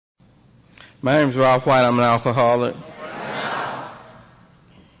My name's Ralph White. I'm an alcoholic.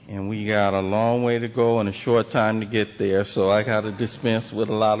 And we got a long way to go and a short time to get there, so I got to dispense with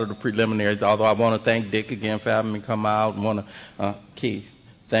a lot of the preliminaries, although I want to thank Dick again for having me come out, and want to, Keith,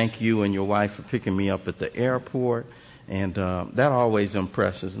 thank you and your wife for picking me up at the airport, and that always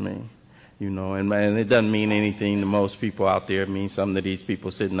impresses me, you know, and it doesn't mean anything to most people out there. It means something to these people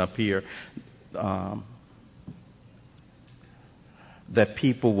sitting up here, that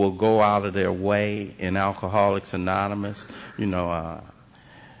people will go out of their way in Alcoholics Anonymous, to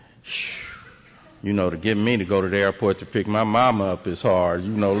get me to go to the airport to pick my mama up is hard,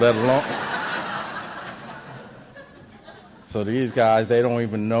 let alone. So these guys, they don't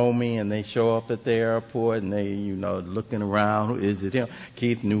even know me, and they show up at the airport, and they, looking around. Is it him?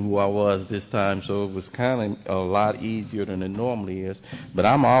 Keith knew who I was this time, so it was kind of a lot easier than it normally is. But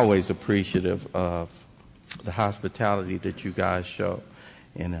I'm always appreciative of the hospitality that you guys show,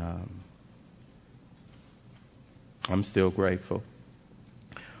 and I'm still grateful.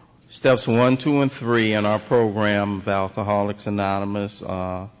 Steps 1, 2, and 3 in our program of Alcoholics Anonymous.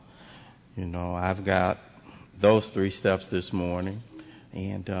 I've got those 3 steps this morning,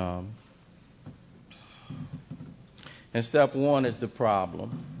 and step 1 is the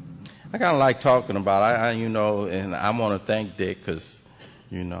problem. I kind of like talking about it, and I want to thank Dick because,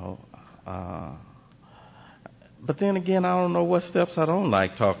 but then again, I don't know what steps I don't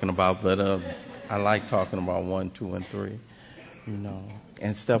like talking about, but I like talking about 1, 2, and 3,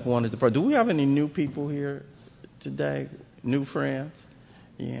 And step 1 is the problem. Do we have any new people here today? New friends?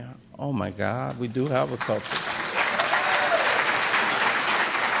 Yeah. Oh my God, we do have a couple.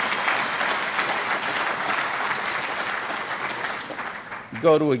 You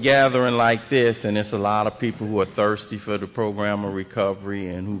go to a gathering like this, and it's a lot of people who are thirsty for the program of recovery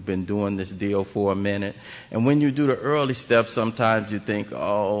and who've been doing this deal for a minute. And when you do the early steps, sometimes you think,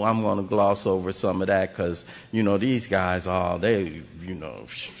 oh, I'm going to gloss over some of that because, these guys,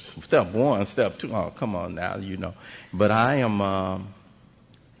 step 1, step 2, oh, come on now, But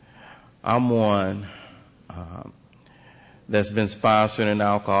I'm one that's been sponsored in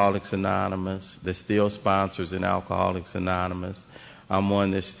Alcoholics Anonymous, that still sponsors in Alcoholics Anonymous. I'm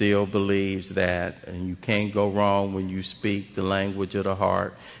one that still believes that and you can't go wrong when you speak the language of the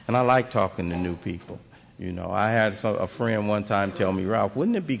heart. And I like talking to new people. I had a friend one time tell me, Ralph,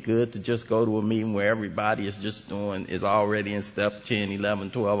 wouldn't it be good to just go to a meeting where everybody is already in step 10,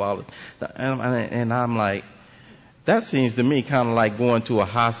 11, 12, all and I'm like, that seems to me kind of like going to a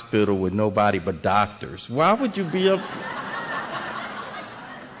hospital with nobody but doctors. Why would you be up?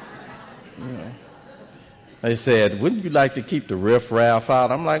 They said, wouldn't you like to keep the riffraff out?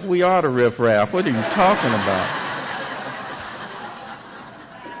 I'm like, we are the riffraff. What are you talking about?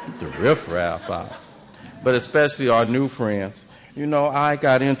 Keep the riffraff out. But especially our new friends. I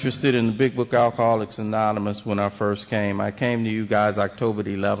got interested in the Big Book Alcoholics Anonymous when I first came. I came to you guys October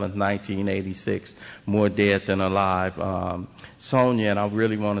 11th, 1986, more dead than alive. Sonia, and I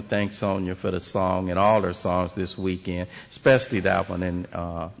really want to thank Sonia for the song and all her songs this weekend, especially that one. And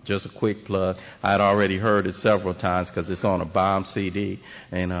just a quick plug, I had already heard it several times because it's on a bomb CD.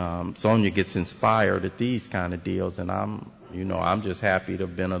 And Sonia gets inspired at these kind of deals, and I'm just happy to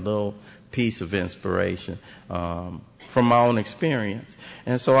have been a little piece of inspiration from my own experience.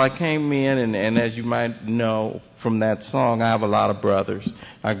 And so I came in, and as you might know from that song, I have a lot of brothers.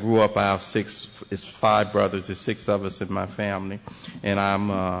 I grew up, I have 5 brothers, there's 6 of us in my family, and I'm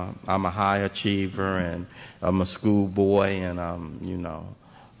a high achiever, and I'm a schoolboy, and I'm,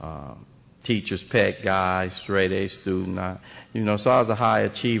 teacher's pet guy, straight A student. So I was a high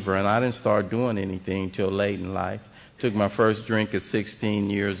achiever, and I didn't start doing anything till late in life. Took my first drink at 16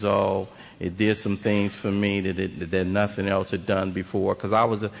 years old. It did some things for me that nothing else had done before. Because I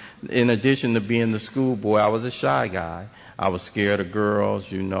was, in addition to being the schoolboy, I was a shy guy. I was scared of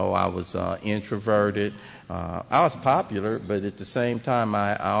girls. I was introverted. I was popular, but at the same time,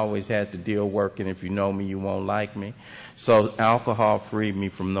 I always had to deal working. If you know me, you won't like me. So alcohol freed me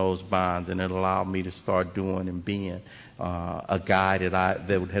from those bonds, and it allowed me to start doing and being a guy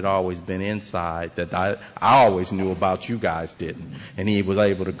that had always been inside, that I always knew about. You guys didn't. And he was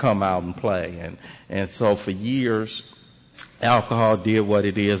able to come out and play. And so for years, alcohol did what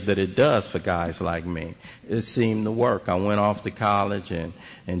it is that it does for guys like me. It seemed to work. I went off to college, and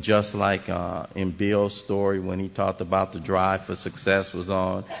just like in Bill's story when he talked about the drive for success was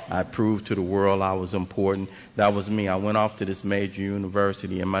on, I proved to the world I was important. That was me. I went off to this major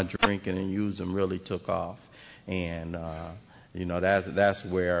university, and my drinking and using really took off. And That's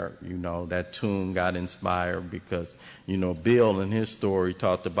where, that tune got inspired because, Bill in his story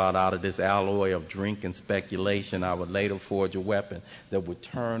talked about out of this alloy of drink and speculation, I would later forge a weapon that would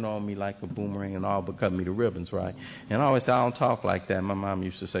turn on me like a boomerang and all but cut me to ribbons, right? And I always say, I don't talk like that. My mom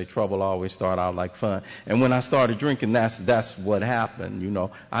used to say, trouble always start out like fun. And when I started drinking, that's what happened,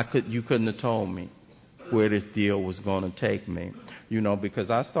 you couldn't have told me where this deal was going to take me, because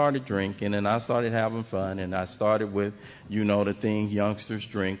I started drinking and I started having fun and I started with, the things youngsters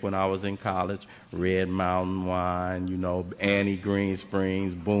drink when I was in college, Red Mountain wine, Annie Green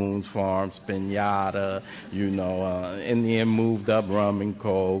Springs, Boone's Farm, Spinata, and then moved up rum and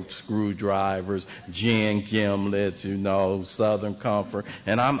coke, screwdrivers, gin gimlets, Southern Comfort,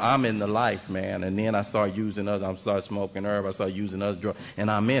 and I'm in the life, man. And then I start smoking herb, I start using other drugs, and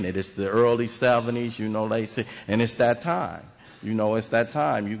I'm in it. It's the early 70s, Lacey, and it's that time. It's that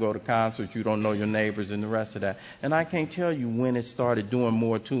time. You go to concerts, you don't know your neighbors and the rest of that. And I can't tell you when it started doing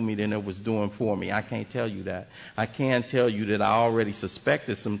more to me than it was doing for me. I can't tell you that. I can tell you that I already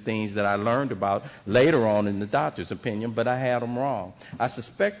suspected some things that I learned about later on in the doctor's opinion, but I had them wrong. I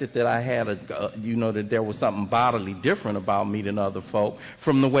suspected that I had that there was something bodily different about me than other folk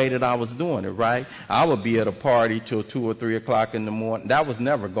from the way that I was doing it, right? I would be at a party till 2 or 3 o'clock in the morning. That was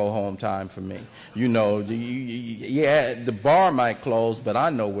never go home time for me. The bar might close, but I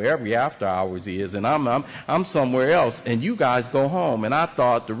know where every after hours is, and I'm somewhere else, and you guys go home. And I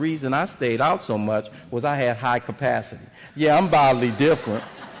thought the reason I stayed out so much was I had high capacity. Yeah, I'm bodily different.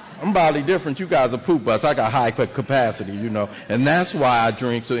 You guys are poop butts. I got high capacity, and that's why I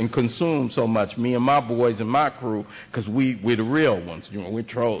drink and consume so much. Me and my boys and my crew, because we're the real ones. We're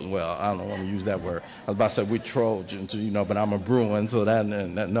trolls. Well, I don't want to use that word. I was about to say we're Trojans, but I'm a Bruin, so that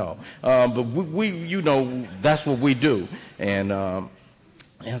no. But we that's what we do, and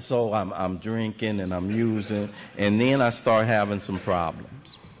so I'm drinking and I'm using, and then I start having some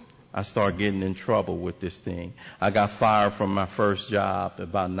problems. I started getting in trouble with this thing. I got fired from my first job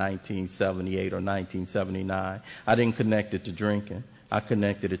about 1978 or 1979. I didn't connect it to drinking. I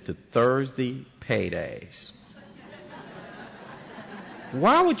connected it to Thursday paydays.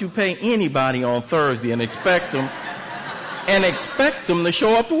 Why would you pay anybody on Thursday and expect them to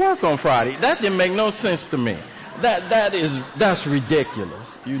show up to work on Friday? That didn't make no sense to me. That's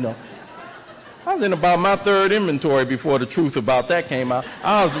ridiculous, I was in about my third inventory before the truth about that came out.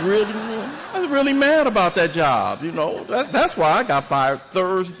 I was really mad about that job, That's why I got fired.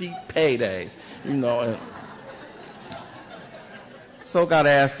 Thursday paydays, and so got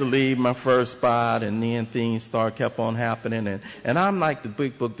asked to leave my first spot, and then things kept on happening, and I'm like the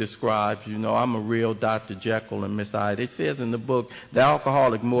big book describes, I'm a real Dr. Jekyll and Mr. Hyde. It says in the book, the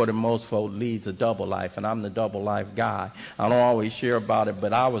alcoholic more than most folk leads a double life, and I'm the double life guy. I don't always share about it,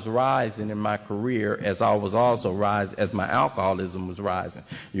 but I was rising in my career as I was also rising, as my alcoholism was rising,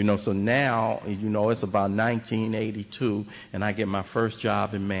 so now, it's about 1982, and I get my first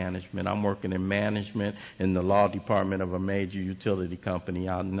job in management. I'm working in management in the law department of a major utility company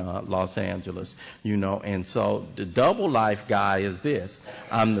out in Los Angeles, and so the double life guy is this.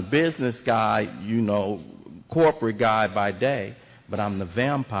 I'm the business guy, corporate guy by day, but I'm the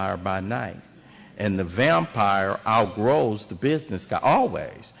vampire by night. And the vampire outgrows the business guy,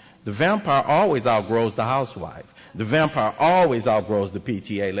 always. The vampire always outgrows the housewife. The vampire always outgrows the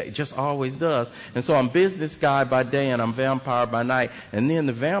PTA lady. It just always does. And so I'm business guy by day and I'm vampire by night. And then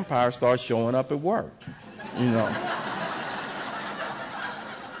the vampire starts showing up at work,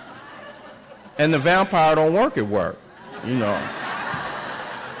 And the vampire don't work at work, And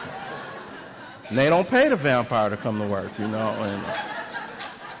they don't pay the vampire to come to work, And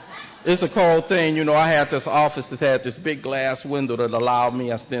it's a cold thing, I had this office that had this big glass window that allowed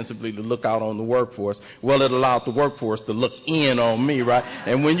me ostensibly to look out on the workforce. Well, it allowed the workforce to look in on me, right?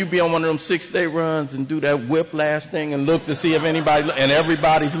 And when you be on one of them 6-day runs and do that whiplash thing and look to see if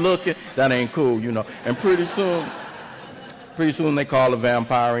everybody's looking, that ain't cool, And pretty soon they call the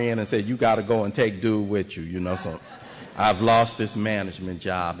vampire in and said, you got to go and take dude with you, So I've lost this management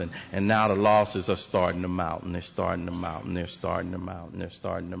job, and now the losses are starting to mount, and they're starting to mount, and they're starting to mount, and they're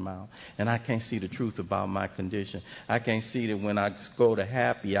starting to mount. And I can't see the truth about my condition. I can't see that when I go to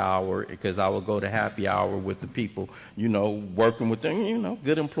happy hour, because I will go to happy hour with the people, working with them,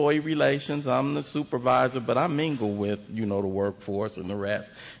 good employee relations. I'm the supervisor, but I mingle with, the workforce and the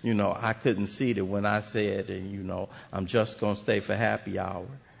rest. I couldn't see that when I said, I'm just going to stay for happy hour.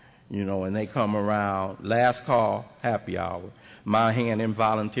 And they come around, last call, happy hour. My hand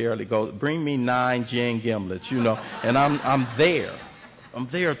involuntarily goes, bring me 9 gin gimlets, and I'm there. I'm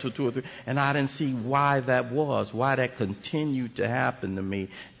there till 2 or 3. And I didn't see why that was, why that continued to happen to me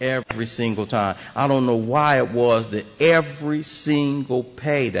every single time. I don't know why it was that every single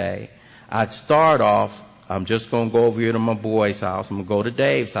payday, I'd start off, I'm just going to go over here to my boy's house. I'm going to go to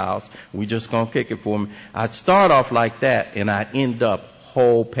Dave's house. We just going to kick it for me. I'd start off like that, and I'd end up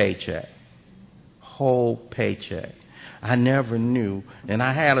whole paycheck. Whole paycheck. I never knew, and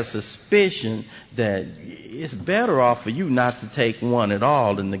I had a suspicion that it's better off for you not to take one at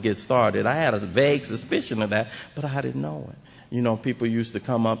all than to get started. I had a vague suspicion of that, but I didn't know it. You know, people used to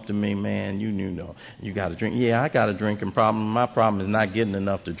come up to me, man, you got to drink. Yeah, I got a drinking problem. My problem is not getting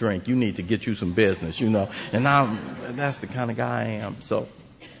enough to drink. You need to get you some business, and that's the kind of guy I am. So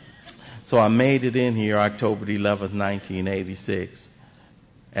I made it in here October 11th, 1986,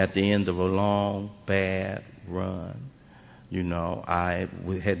 at the end of a long, bad run. I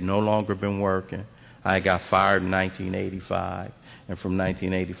had no longer been working. I got fired in 1985. And from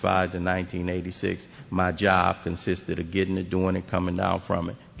 1985 to 1986, my job consisted of getting it, doing it, coming down from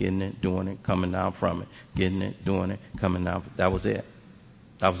it. Getting it, doing it, coming down from it. Getting it, doing it, coming down. That was it.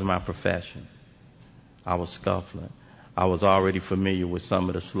 That was my profession. I was scuffling. I was already familiar with some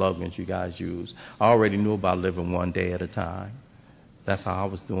of the slogans you guys use. I already knew about living one day at a time. That's how I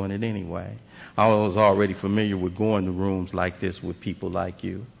was doing it anyway. I was already familiar with going to rooms like this with people like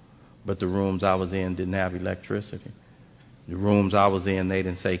you. But the rooms I was in didn't have electricity. The rooms I was in, they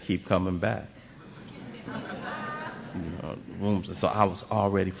didn't say keep coming back. Rooms. So I was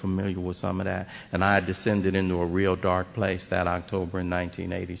already familiar with some of that. And I had descended into a real dark place that October in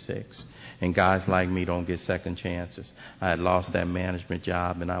 1986. And guys like me don't get second chances. I had lost that management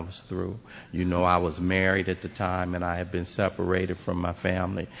job and I was through. I was married at the time and I had been separated from my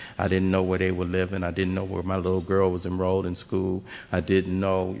family. I didn't know where they were living. I didn't know where my little girl was enrolled in school. I didn't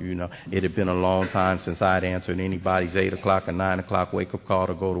know, it had been a long time since I had answered anybody's 8 o'clock or 9 o'clock wake-up call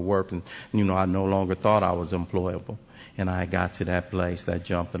to go to work. And, I no longer thought I was employable. And I got to that place, that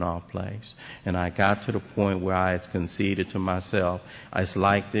jumping off place. And I got to the point where I had conceded to myself, it's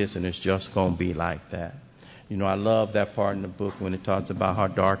like this and it's just going to be like that. I love that part in the book when it talks about how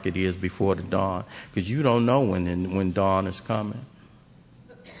dark it is before the dawn. Because you don't know when dawn is coming.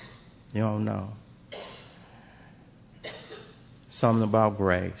 You don't know. Something about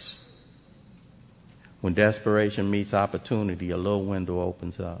grace. When desperation meets opportunity, a little window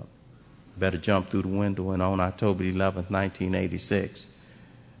opens up. Better jump through the window. And on October 11th, 1986,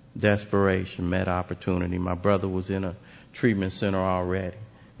 desperation met opportunity. My brother was in a treatment center already,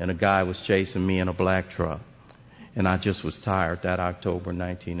 and a guy was chasing me in a black truck. And I just was tired that October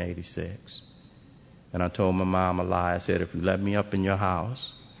 1986. And I told my mom a lie. I said, if you let me up in your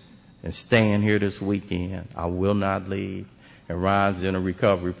house and stay in here this weekend, I will not leave. And Ron's in a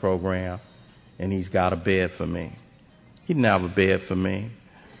recovery program, and he's got a bed for me. He didn't have a bed for me.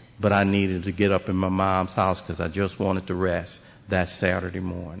 But I needed to get up in my mom's house because I just wanted to rest that Saturday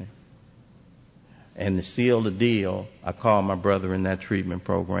morning. And to seal the deal, I called my brother in that treatment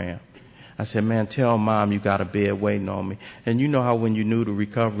program. I said, man, tell Mom you got a bed waiting on me. And you know how when you're new to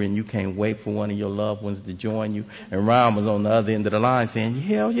recovery and you can't wait for one of your loved ones to join you? And Ron was on the other end of the line saying,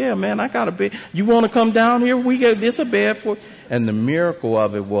 hell yeah, man, I got a bed. You want to come down here? There's a bed for you. And the miracle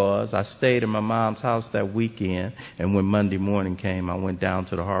of it was I stayed in my mom's house that weekend. And when Monday morning came, I went down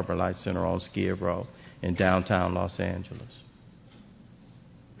to the Harbor Light Center on Skid Row in downtown Los Angeles.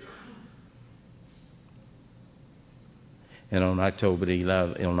 And on October the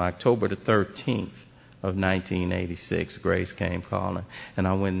 13th of 1986, Grace came calling. And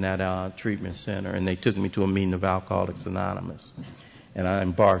I went in that treatment center, and they took me to a meeting of Alcoholics Anonymous. And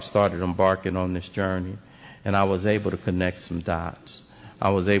I started embarking on this journey. And I was able to connect some dots. I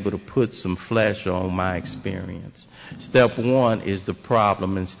was able to put some flesh on my experience. Step one is the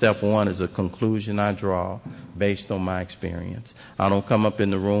problem, and step one is a conclusion I draw based on my experience. I don't come up in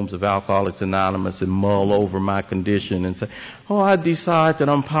the rooms of Alcoholics Anonymous and mull over my condition and say, I decide that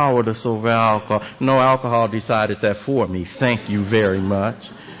I'm powerless over alcohol. No, alcohol decided that for me. Thank you very much.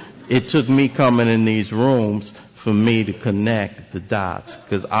 It took me coming in these rooms for me to connect the dots,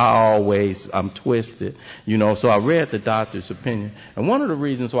 because I'm twisted, so I read the doctor's opinion. And one of the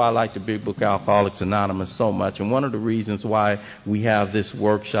reasons why I like the big book Alcoholics Anonymous so much, and one of the reasons why we have this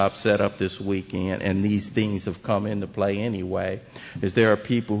workshop set up this weekend, and these things have come into play anyway, is there are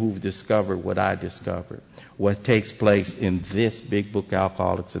people who've discovered what I discovered, what takes place in this big book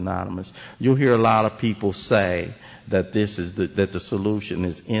Alcoholics Anonymous. You'll hear a lot of people say that that the solution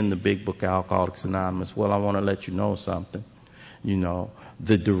is in the big book Alcoholics Anonymous. Well, I want to let you know something. You know,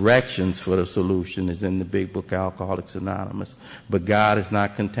 the directions for the solution is in the big book Alcoholics Anonymous, but God is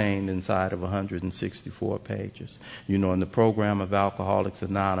not contained inside of 164 pages. You know, in the program of Alcoholics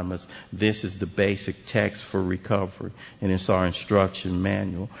Anonymous, this is the basic text for recovery, and it's our instruction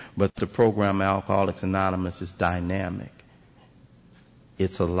manual. But the program Alcoholics Anonymous is dynamic.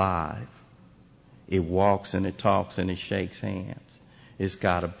 It's alive. It walks and it talks and it shakes hands. It's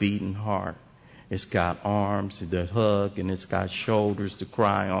got a beating heart. It's got arms that hug, and it's got shoulders to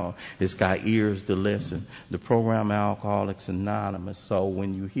cry on. It's got ears to listen. The program Alcoholics Anonymous. So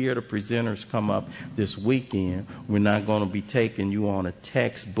when you hear the presenters come up this weekend, we're not going to be taking you on a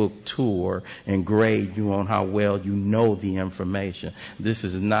textbook tour and grade you on how well you know the information. This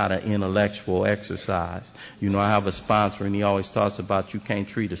is not an intellectual exercise. You know, I have a sponsor, and he always talks about you can't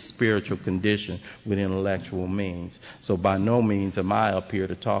treat a spiritual condition with intellectual means. So by no means am I up here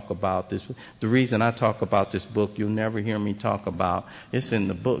to talk about this. The reason I talk about this book, you'll never hear me talk about. It's in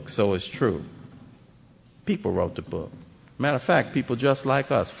the book, so it's true. People wrote the book. Matter of fact, people just like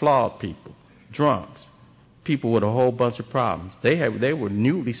us, flawed people, drunks, people with a whole bunch of problems. They were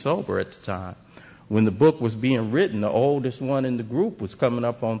newly sober at the time. When the book was being written, the oldest one in the group was coming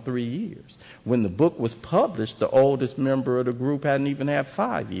up on 3 years. When the book was published, the oldest member of the group hadn't even had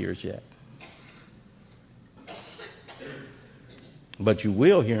 5 years yet. But you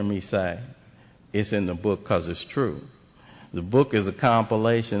will hear me say, it's in the book because it's true. The book is a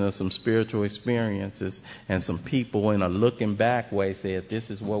compilation of some spiritual experiences, and some people in a looking back way said, this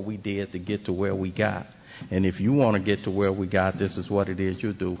is what we did to get to where we got. And if you want to get to where we got, this is what it is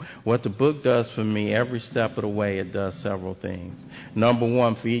you do. What the book does for me, every step of the way, it does several things. Number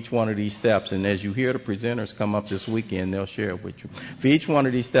one, for each one of these steps, and as you hear the presenters come up this weekend, they'll share it with you. For each one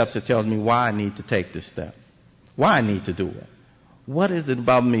of these steps, it tells me why I need to take this step, why I need to do it. What is it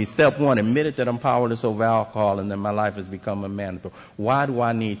about me? Step one, admitted that I'm powerless over alcohol and that my life has become unmanageable. Why do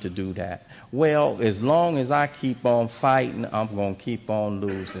I need to do that? Well, as long as I keep on fighting, I'm going to keep on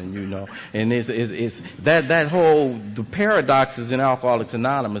losing, you know. And it's that whole, the paradoxes in Alcoholics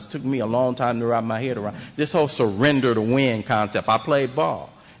Anonymous took me a long time to wrap my head around. This whole surrender to win concept. I played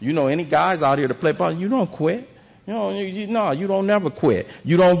ball. You know, any guys out here that play ball, you don't quit. You don't never quit.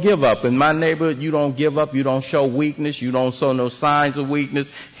 You don't give up. In my neighborhood, you don't give up. You don't show weakness. You don't show no signs of weakness.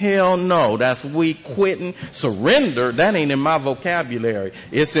 Hell no. That's weak quitting. Surrender, that ain't in my vocabulary.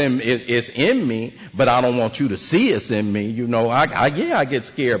 It's in me, but I don't want you to see it's in me. You know, I get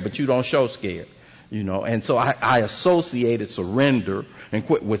scared, but you don't show scared. You know, and so I associated surrender and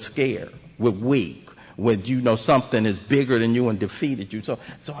quit with scared, with weak, with, you know, something is bigger than you and defeated you. So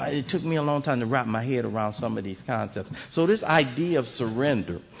it took me a long time to wrap my head around some of these concepts. So this idea of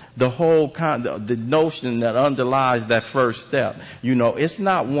surrender, the whole the notion that underlies that first step, you know, it's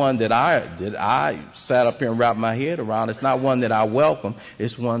not one that I sat up here and wrapped my head around. It's not one that I welcome.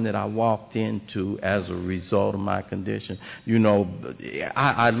 It's one that I walked into as a result of my condition. You know,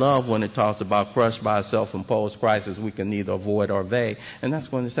 I love when it talks about crushed by a self-imposed crisis we can neither avoid or evade. And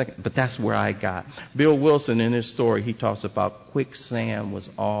that's one of the second. But that's where I got. Bill Wilson, in his story, he talks about quicksand was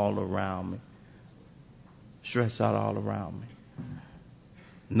all around me. Stretched out all around me.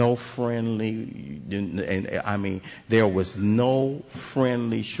 No friendly, there was no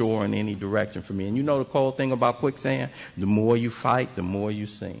friendly shore in any direction for me. And you know the cold thing about quicksand? The more you fight, the more you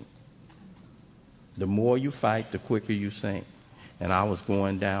sink. The more you fight, the quicker you sink. And I was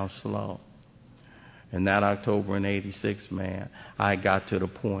going down slow. And that October in '86, man, I got to the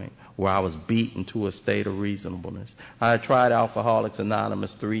point where I was beaten to a state of reasonableness. I had tried Alcoholics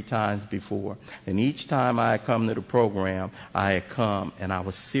Anonymous 3 times before. And each time I had come to the program, I had come and I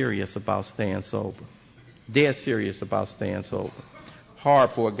was serious about staying sober. Dead serious about staying sober.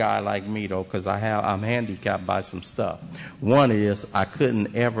 Hard for a guy like me, though, because I'm handicapped by some stuff. One is I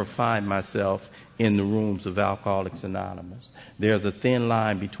couldn't ever find myself in the rooms of Alcoholics Anonymous. There's a thin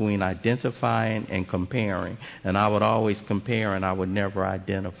line between identifying and comparing, and I would always compare and I would never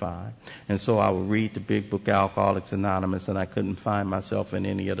identify. And so I would read the big book Alcoholics Anonymous, and I couldn't find myself in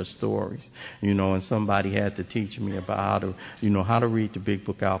any of the stories, you know, and somebody had to teach me about how to read the big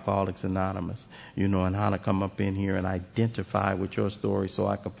book Alcoholics Anonymous, you know, and how to come up in here and identify with your story so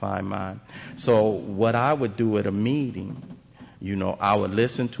I could find mine. So what I would do at a meeting, you know, I would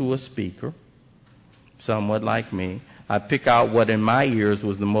listen to a speaker, somewhat like me. I'd pick out what in my ears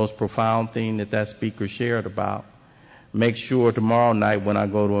was the most profound thing that speaker shared about. Make sure tomorrow night when I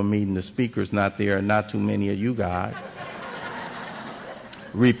go to a meeting, the speaker's not there and not too many of you guys.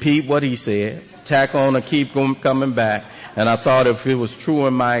 Repeat what he said. Tack on and keep coming back. And I thought if it was true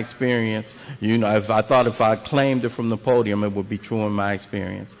in my experience, if I claimed it from the podium, it would be true in my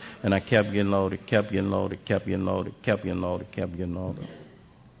experience. And I kept getting loaded, kept getting loaded, kept getting loaded, kept getting loaded, kept getting loaded.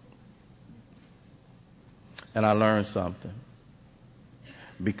 And I learned something.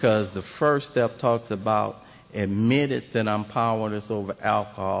 Because the first step talks about admitted that I'm powerless over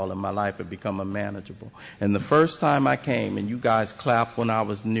alcohol and my life had become unmanageable. And the first time I came, and you guys clapped when I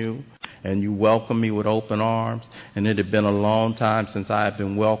was new, and you welcomed me with open arms, and it had been a long time since I had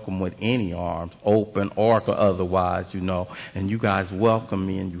been welcomed with any arms, open or otherwise, and you guys welcomed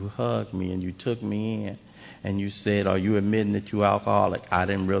me and you hugged me and you took me in. And you said, are you admitting that you're alcoholic? I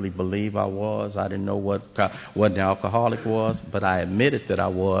didn't really believe I was. I didn't know what an alcoholic was, but I admitted that I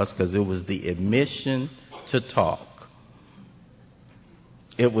was because it was the admission to talk.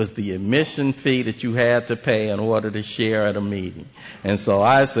 It was the admission fee that you had to pay in order to share at a meeting. And so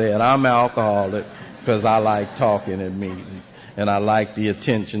I said, I'm alcoholic because I like talking at meetings and I like the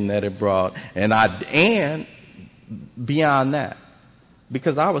attention that it brought. And beyond that,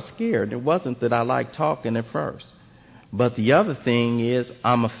 because I was scared. It wasn't that I liked talking at first. But the other thing is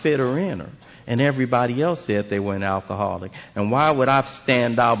I'm a fitter inner. And everybody else said they were an alcoholic. And why would I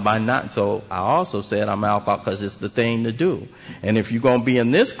stand out by not? So I also said I'm alcoholic because it's the thing to do. And if you're going to be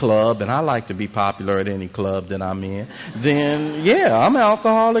in this club, and I like to be popular at any club that I'm in, then yeah, I'm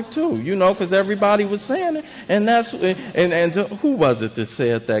alcoholic too, because everybody was saying it. And and who was it that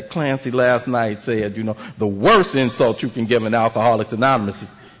said that? Clancy last night said, the worst insult you can give an Alcoholics Anonymous is,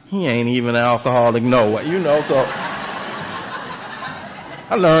 he ain't even an alcoholic, so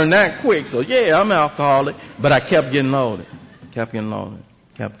I learned that quick. So yeah, I'm alcoholic, but I kept getting loaded, kept getting loaded,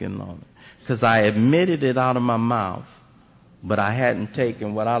 kept getting loaded. Because I admitted it out of my mouth, but I hadn't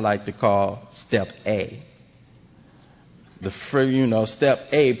taken what I like to call step A. Step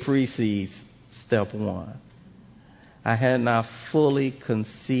A precedes step 1. I had not fully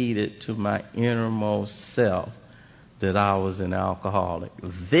conceded to my innermost self that I was an alcoholic.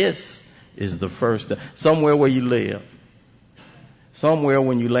 This is the first step. Somewhere where you live. Somewhere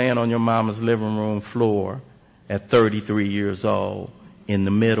when you laying on your mama's living room floor at 33 years old in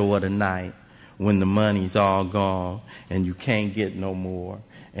the middle of the night when the money's all gone and you can't get no more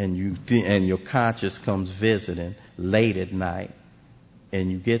and your conscience comes visiting late at night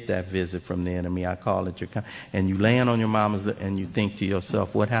and you get that visit from the enemy. I call it and you laying on your mama's and you think to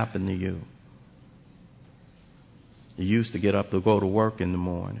yourself, what happened to you? You used to get up to go to work in the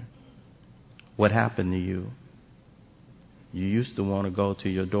morning. What happened to you? You used to want to go to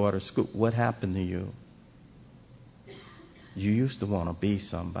your daughter's school. What happened to you? You used to want to be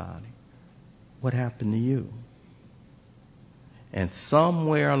somebody. What happened to you? And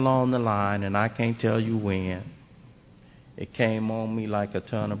somewhere along the line, and I can't tell you when, it came on me like a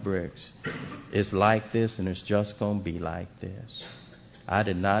ton of bricks. It's like this and it's just going to be like this. I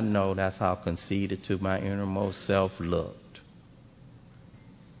did not know that's how conceited to my innermost self looked.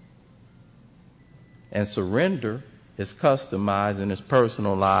 And surrender is customized and it's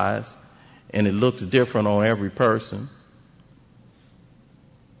personalized and it looks different on every person.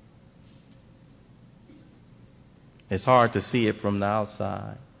 It's hard to see it from the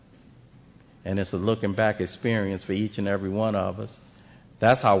outside. And it's a looking back experience for each and every one of us.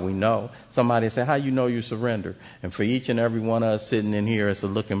 That's how we know. Somebody say, how you know you surrender? And for each and every one of us sitting in here, it's a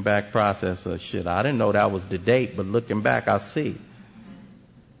looking back process of shit. I didn't know that was the date, but looking back, I see.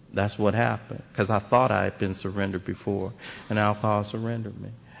 That's what happened. Because I thought I had been surrendered before. And alcohol surrendered me.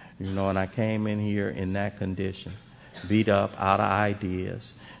 And I came in here in that condition. Beat up, out of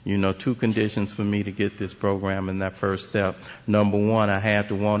ideas. 2 conditions for me to get this program in that first step. Number 1, I had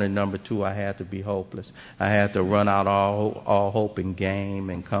to want it. Number 2, I had to be hopeless. I had to run out all hope and game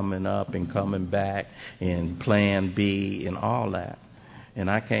and coming up and coming back and plan B and all that.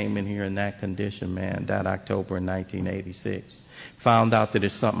 And I came in here in that condition, man, that October in 1986. Found out that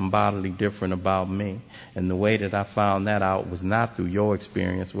there's something bodily different about me. And the way that I found that out was not through your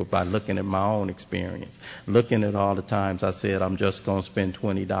experience, but by looking at my own experience. Looking at all the times I said, I'm just going to spend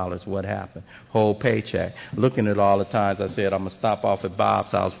 $20. What happened? Whole paycheck. Looking at all the times I said, I'm going to stop off at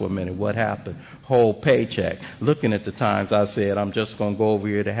Bob's house for a minute. What happened? Whole paycheck. Looking at the times I said, I'm just going to go over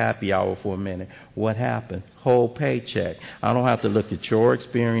here to happy hour for a minute. What happened? Whole paycheck. I don't have to look at your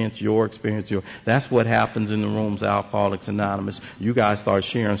experience. That's what happens in the rooms of Alcoholics Anonymous. You guys start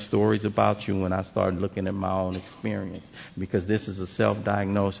sharing stories about you when I started looking at my own experience, because this is a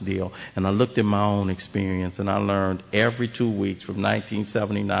self-diagnosed deal. And I looked at my own experience and I learned every 2 weeks from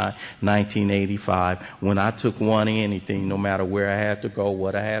 1979, 1985, when I took one anything, no matter where I had to go,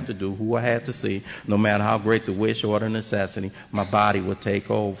 what I had to do, who I had to see, no matter how great the wish or the necessity, my body would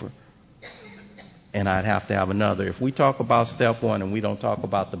take over. and I'd have to have another. If we talk about step one and we don't talk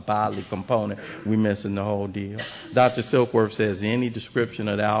about the bodily component, we're missing the whole deal. Dr. Silkworth says any description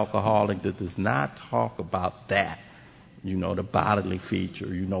of the alcoholic that does not talk about that, the bodily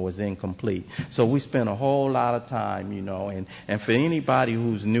feature, is incomplete. So we spend a whole lot of time, and for anybody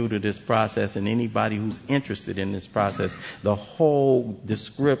who's new to this process and anybody who's interested in this process, the whole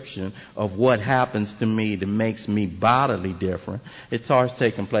description of what happens to me that makes me bodily different, it starts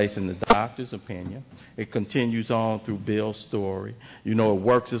taking place in the doctor's opinion. It continues on through Bill's story. It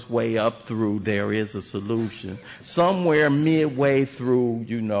works its way up through there is a solution. Somewhere midway through,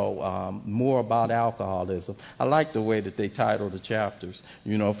 more about alcoholism. I like the way that they title the chapters.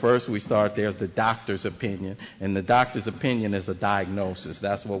 First we start, there's the doctor's opinion, and the doctor's opinion is a diagnosis.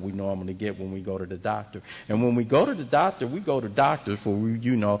 That's what we normally get when we go to the doctor. And when we go to the doctor, we go to doctors for,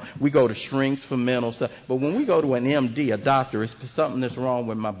 we go to shrinks for mental stuff. But when we go to an MD, a doctor, it's something that's wrong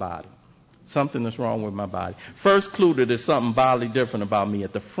with my body. Something that's wrong with my body. First clue that there's something bodily different about me.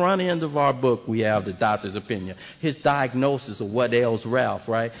 At the front end of our book, we have the doctor's opinion. His diagnosis of what ails Ralph,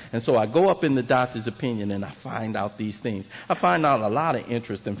 right? And so I go up in the doctor's opinion and I find out these things. I find out a lot of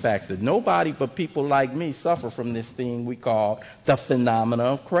interesting facts that nobody but people like me suffer from this thing we call the phenomena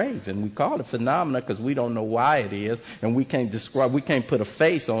of craving. We call it phenomena because we don't know why it is, and we can't put a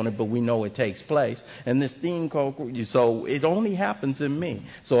face on it, but we know it takes place. And this thing called, so it only happens in me.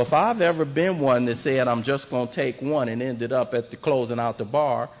 So if I've ever been one that said I'm just going to take one and ended up at the closing out the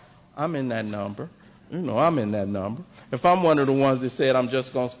bar, I'm in that number. I'm in that number. If I'm one of the ones that said I'm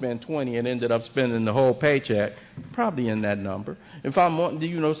just going to spend 20 and ended up spending the whole paycheck, probably in that number. If I'm,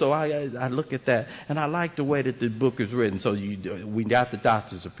 so I look at that, and I like the way that the book is written. So we got the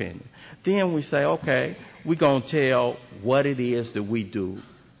doctor's opinion. Then we say, okay, we're going to tell what it is that we do,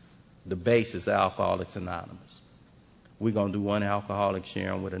 the basis of Alcoholics Anonymous. We're going to do one alcoholic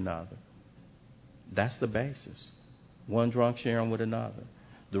sharing with another. That's the basis. One drunk sharing with another.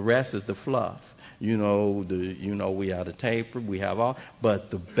 The rest is the fluff. We have the taper, we have all, but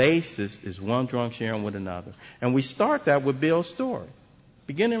the basis is one drunk sharing with another. And we start that with Bill's story.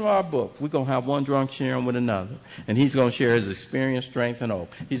 Beginning of our book, we're going to have one drunk sharing with another. And he's going to share his experience, strength, and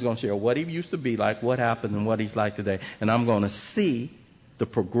hope. He's going to share what he used to be like, what happened, and what he's like today. And I'm going to see the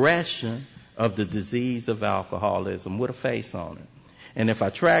progression of the disease of alcoholism with a face on it. And if I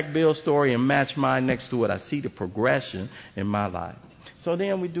track Bill's story and match mine next to it, I see the progression in my life. So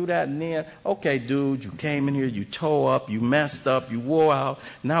then we do that, and then, okay, dude, you came in here, you tore up, you messed up, you wore out.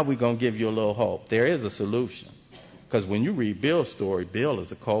 Now we're going to give you a little hope. There is a solution. Because when you read Bill's story, Bill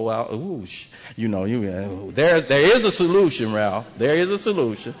is a cold out. There is a solution, Ralph. There is a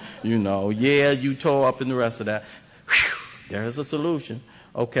solution. You tore up and the rest of that. Whew, there is a solution.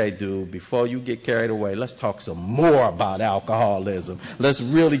 Okay, dude, before you get carried away, let's talk some more about alcoholism. Let's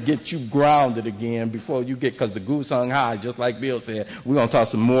really get you grounded again before you because the goose hung high, just like Bill said. We're going to talk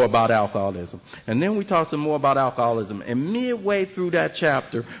some more about alcoholism. And then we talk some more about alcoholism. And midway through that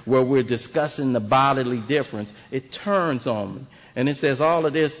chapter where we're discussing the bodily difference, it turns on me. And it says all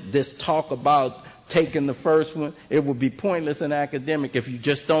of this talk about taking the first one, it would be pointless and academic if you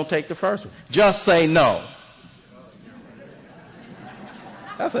just don't take the first one. Just say no.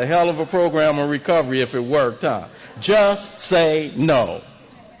 That's a hell of a program of recovery if it worked, huh? Just say no.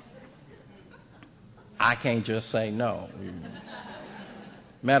 I can't just say no.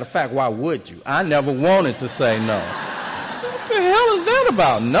 Matter of fact, why would you? I never wanted to say no. So what the hell is that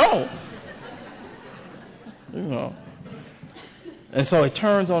about? No. And so it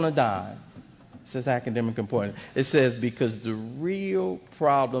turns on a dime. It says academic importance. It says because the real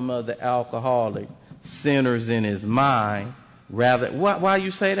problem of the alcoholic centers in his mind. Why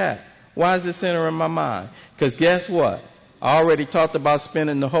you say that? Why is it center in my mind? Because guess what? I already talked about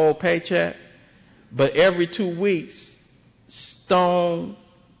spending the whole paycheck, but every 2 weeks, stone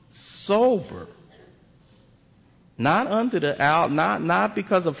sober. Not not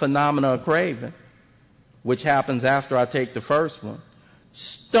because of phenomena of craving, which happens after I take the first one.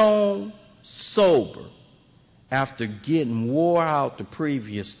 Stone sober after getting wore out the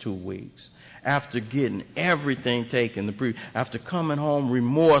previous 2 weeks. After getting everything taken, after coming home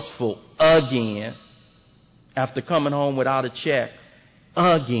remorseful again, after coming home without a check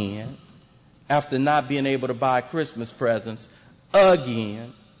again, after not being able to buy Christmas presents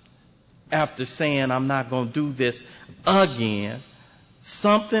again, after saying I'm not going to do this again,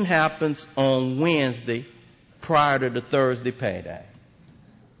 something happens on Wednesday prior to the Thursday payday.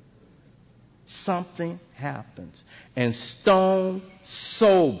 Something happens. And stone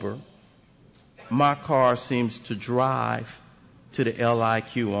sober, my car seems to drive to the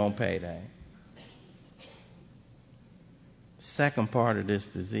LIQ on payday. second part of this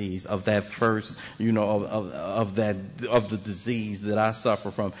disease, of that first, of the disease that I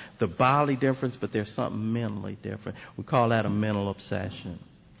suffer from. The bodily difference, but there's something mentally different. We call that a mental obsession.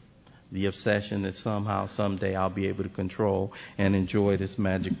 The obsession that somehow, someday I'll be able to control and enjoy this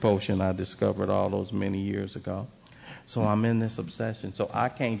magic potion I discovered all those many years ago. So I'm in this obsession. So I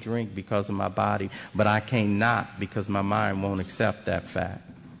can't drink because of my body, but I can't not because my mind won't accept that fact.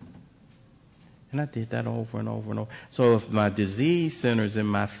 And I did that over and over and over. So if my disease centers in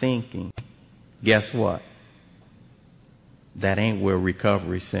my thinking, guess what? That ain't where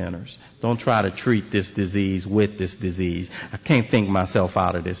recovery centers. Don't try to treat this disease with this disease. I can't think myself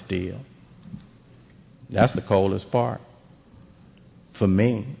out of this deal. That's the coldest part for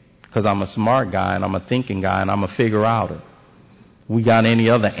me, because I'm a smart guy and I'm a thinking guy and I'm a figure outer. We got any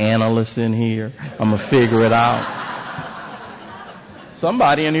other analysts in here? I'm going to figure it out.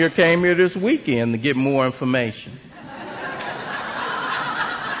 Somebody in here came here this weekend to get more information.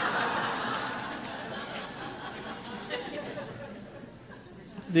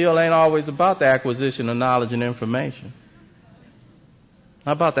 Deal ain't always about the acquisition of knowledge and information.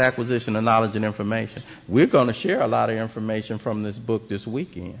 Not about the acquisition of knowledge and information. We're going to share a lot of information from this book this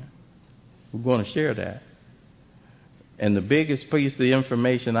weekend. We're going to share that. And the biggest piece of the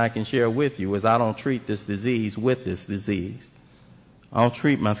information I can share with you is I don't treat this disease with this disease. I don't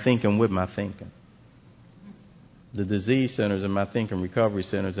treat my thinking with my thinking. The disease centers in my thinking, recovery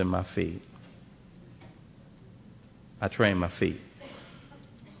centers in my feet. I train my feet.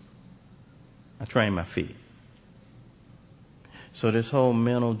 I train my feet. So this whole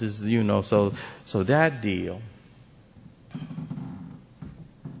mental, so that deal.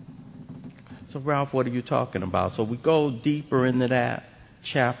 So Ralph, what are you talking about? So we go deeper into that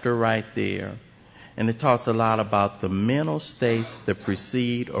chapter right there. And it talks a lot about the mental states that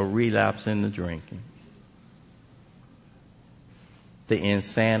precede or relapse into drinking. The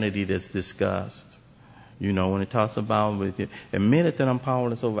insanity that's discussed. When it talks about, admitted that I'm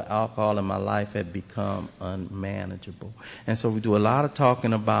powerless over alcohol and my life had become unmanageable. And so we do a lot of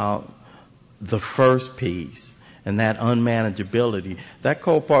talking about the first piece and that unmanageability. That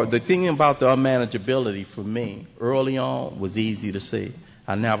core part, the thing about the unmanageability for me early on was easy to see.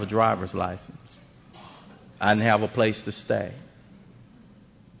 I didn't have a driver's license. I didn't have a place to stay.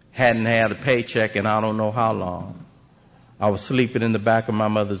 Hadn't had a paycheck in I don't know how long. I was sleeping in the back of my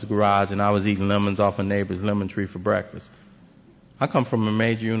mother's garage and I was eating lemons off a neighbor's lemon tree for breakfast. I come from a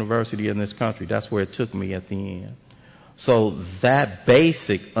major university in this country. That's where it took me at the end. So that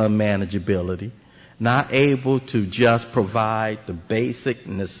basic unmanageability, not able to just provide the basic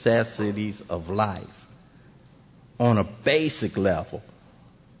necessities of life on a basic level,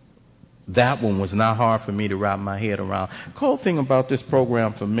 that one was not hard for me to wrap my head around. The cool thing about this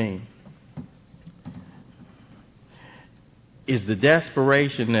program for me is the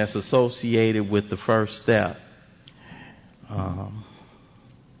desperation that's associated with the first step. The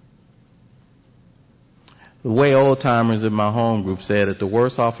way old timers in my home group said it, the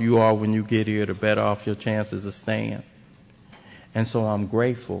worse off you are when you get here, the better off your chances of staying. And so I'm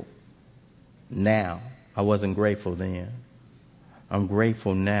grateful now. I wasn't grateful then. I'm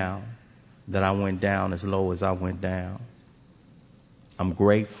grateful now that I went down as low as I went down. I'm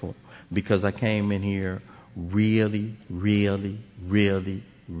grateful because I came in here really, really, really,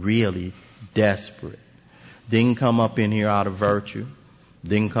 really desperate. Didn't come up in here out of virtue.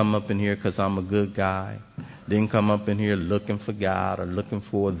 Didn't come up in here because I'm a good guy. Didn't come up in here looking for God or looking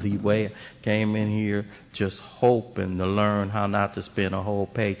for the way. Came in here just hoping to learn how not to spend a whole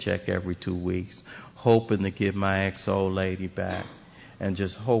paycheck every 2 weeks. Hoping to get my ex-old lady back. And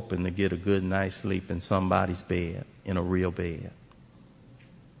just hoping to get a good night's sleep in somebody's bed, in a real bed.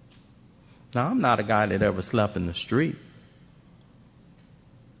 Now, I'm not a guy that ever slept in the street.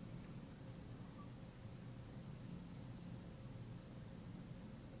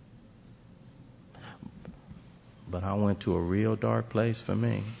 But I went to a real dark place for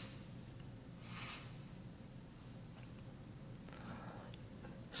me.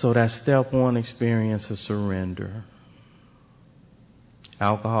 So that step one experience of surrender.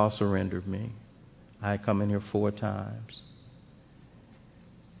 Alcohol surrendered me. I had come in here 4 times.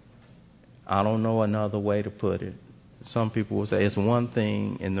 I don't know another way to put it. Some people will say it's one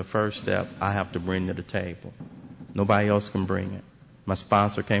thing in the first step I have to bring to the table. Nobody else can bring it. My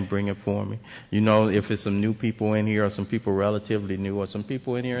sponsor can't bring it for me. If it's some new people in here or some people relatively new or some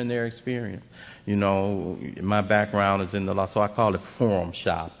people in here in their experience. My background is in the law, so I call it forum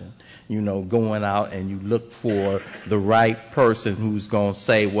shopping. Going out and you look for the right person who's going to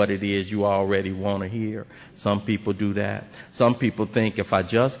say what it is you already want to hear. Some people do that. Some people think if I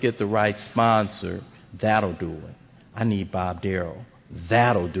just get the right sponsor, that'll do it. I need Bob Darrell.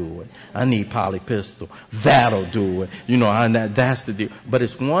 That'll do it. I need Polly Pistol. That'll do it. That's the deal. But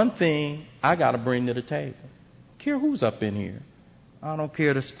it's one thing I got to bring to the table. Care who's up in here. I don't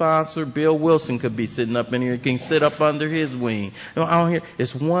care. The sponsor, Bill Wilson, could be sitting up in here. Can sit up under his wing. I don't hear.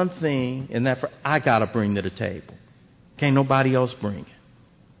 It's one thing, and I got to bring to the table. Can't nobody else bring it.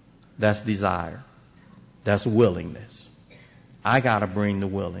 That's desire. That's willingness. I got to bring the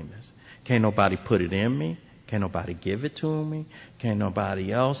willingness. Can't nobody put it in me. Can't nobody give it to me. Can't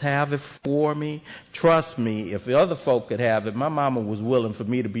nobody else have it for me. Trust me, if the other folk could have it, my mama was willing for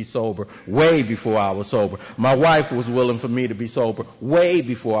me to be sober way before I was sober. My wife was willing for me to be sober way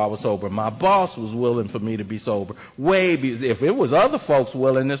before I was sober. My boss was willing for me to be sober if it was other folks'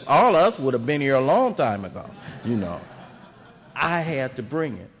 willingness, all of us would have been here a long time ago. I had to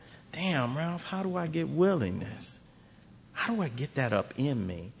bring it. Damn, Ralph, how do I get willingness? How do I get that up in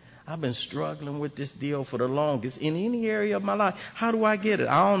me? I've been struggling with this deal for the longest in any area of my life. How do I get it?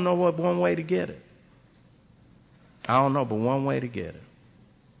 I don't know what one way to get it. I don't know but one way to get it.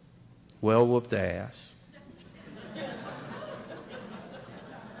 Well whooped ass.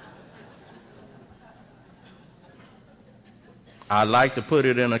 I like to put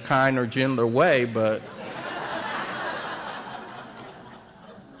it in a kinder, gentler way, but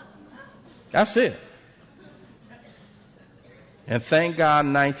that's it. And thank God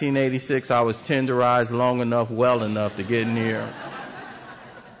in 1986 I was tenderized long enough, well enough to get in here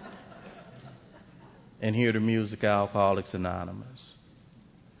and hear the music Alcoholics Anonymous.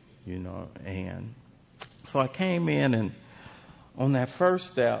 And so I came in, and on that first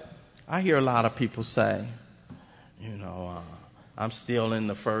step, I hear a lot of people say, I'm still in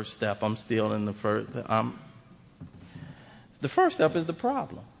the first step. I'm still in the first. The first step is the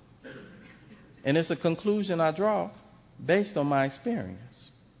problem. And it's a conclusion I draw based on my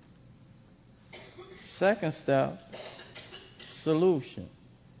experience. Second step, solution.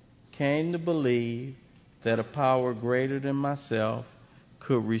 Came to believe that a power greater than myself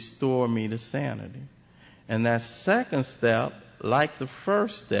could restore me to sanity. And that second step, like the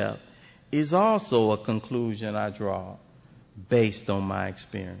first step, is also a conclusion I draw based on my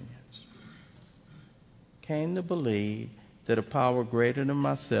experience. Came to believe that a power greater than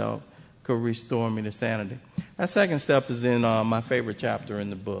myself could restore me to sanity. That second step is in my favorite chapter in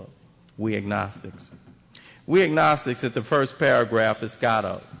the book, We Agnostics. We Agnostics, at the first paragraph, it's got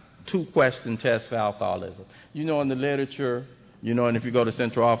a 2-question test for alcoholism. In the literature, and if you go to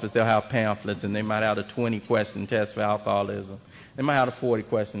central office, they'll have pamphlets, and they might have a 20-question test for alcoholism. They might have a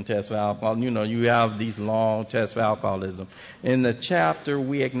 40-question test for alcohol. You have these long tests for alcoholism. In the chapter,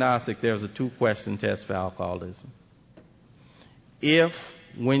 We Agnostic, there's a 2-question test for alcoholism. If,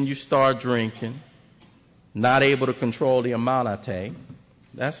 when you start drinking, not able to control the amount I take,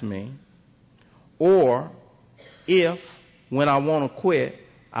 that's me. Or if, when I want to quit,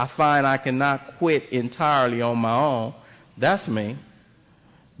 I find I cannot quit entirely on my own, that's me.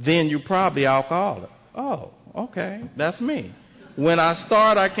 Then you're probably alcoholic. Oh, okay, that's me. When I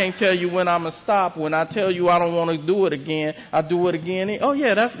start, I can't tell you when I'm going to stop. When I tell you I don't want to do it again, I do it again. Oh,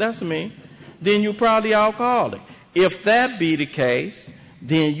 yeah, that's me. Then you're probably alcoholic. If that be the case,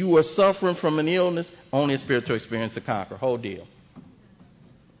 then you are suffering from an illness, only a spiritual experience to conquer. Whole deal.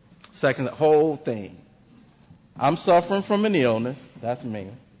 Second, the whole thing. I'm suffering from an illness, that's me.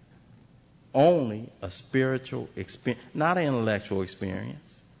 Only a spiritual experience, not an intellectual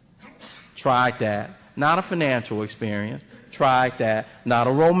experience. Tried that. Not a financial experience. Tried that. Not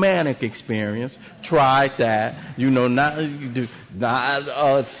a romantic experience. Tried that. Not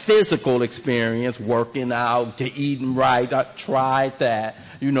a physical experience, working out, to eating right. I tried that.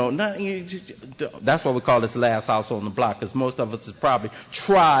 That's why we call this last house on the block, because most of us has probably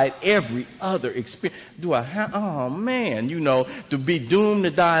tried every other experience. To be doomed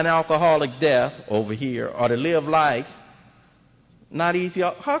to die an alcoholic death over here, or to live life, not easy.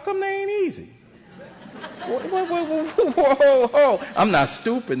 How come they ain't easy? Whoa. I'm not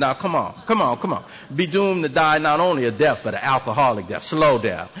stupid. Now, come on. Be doomed to die not only a death, but an alcoholic death, slow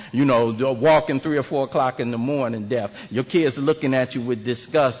death. Walking 3 or 4 o'clock in the morning death. Your kids are looking at you with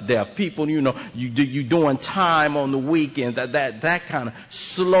disgust death. People, you doing time on the weekend. That kind of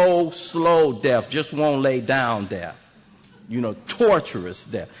slow death. Just won't lay down death. Torturous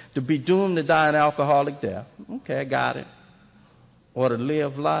death. To be doomed to die an alcoholic death. Okay, I got it. Or to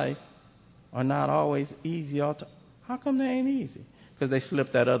live life are not always easy. How come they ain't easy? Because they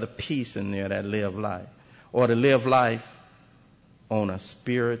slip that other piece in there, that live life. Or to live life on a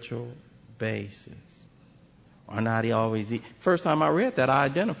spiritual basis are not always easy. First time I read that, I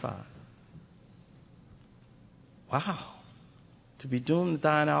identified. Wow. To be doomed to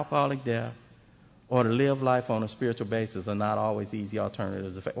die an alcoholic death, or to live life on a spiritual basis are not always easy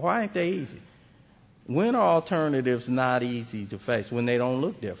alternatives to face. Why ain't they easy? When are alternatives not easy to face? When they don't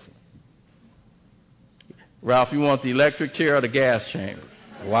look different. Ralph, you want the electric chair or the gas chamber?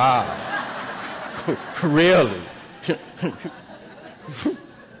 Wow. Really?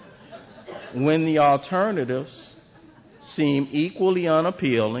 When the alternatives seem equally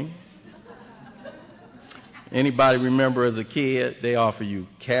unappealing. Anybody remember as a kid, they offer you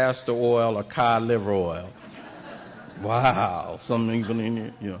castor oil or cod liver oil? Wow, something even in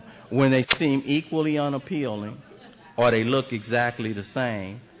it, you know. When they seem equally unappealing or they look exactly the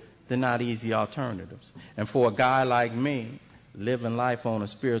same, they're not easy alternatives. And for a guy like me, living life on a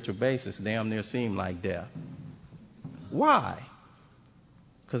spiritual basis damn near seem like death. Why?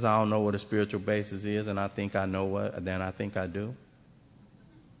 Because I don't know what a spiritual basis is, and I think I know what, then I think I do.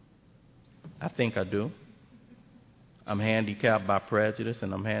 I think I do. I'm handicapped by prejudice,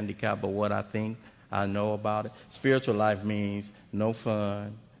 and I'm handicapped by what I think I know about it. Spiritual life means no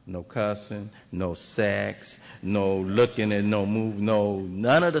fun, no cussing, no sex, no looking at no move,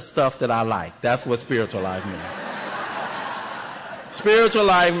 none of the stuff that I like. That's what spiritual life means. Spiritual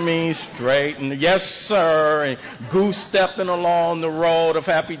life means straight and yes sir, and goose stepping along the road of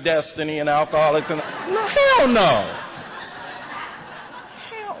happy destiny and alcoholics and no, hell no.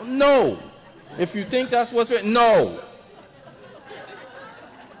 Hell no. If you think that's what's no.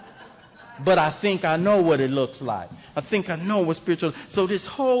 But I think I know what it looks like. I think I know what spiritual. So this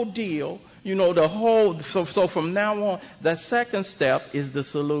whole deal, you know, so from now on, that second step is the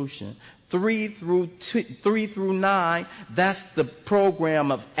solution. 3 through 9, that's the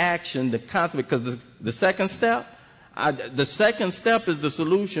program of action, the concept, because the second step is the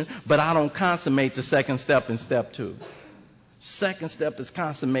solution, but I don't consummate the second step in step 2. Second step is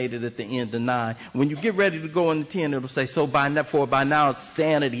consummated at the end of 9. When you get ready to go into 10, it'll say, so by now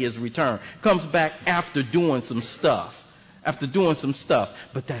sanity is returned. Comes back after doing some stuff.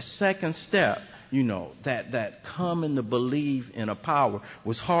 But that second step, you know, that coming to believe in a power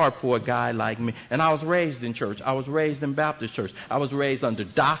was hard for a guy like me. And I was raised in church. I was raised in Baptist church. I was raised under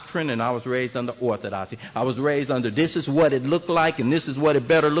doctrine and I was raised under orthodoxy. I was raised under this is what it looked like and this is what it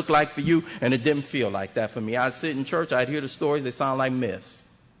better look like for you. And it didn't feel like that for me. I'd sit in church. I'd hear the stories. They sound like myths.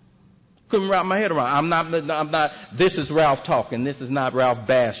 Couldn't wrap my head around. I'm not, this is Ralph talking. This is not Ralph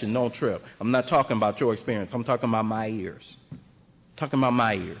bashing. Don't trip. I'm not talking about your experience. I'm talking about my ears.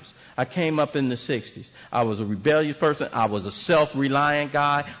 I came up in the 60s. I was a rebellious person. I was a self-reliant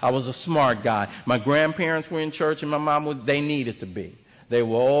guy. I was a smart guy. My grandparents were in church and my mom they needed to be. They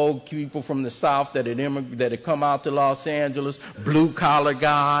were old people from the South that had come out to Los Angeles, blue-collar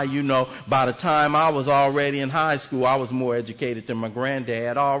guy, you know. By the time I was already in high school, I was more educated than my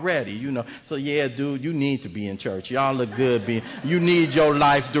granddad already, you know. So, yeah, dude, you need to be in church. Y'all look good you need your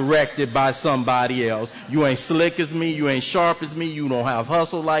life directed by somebody else. You ain't slick as me. You ain't sharp as me. You don't have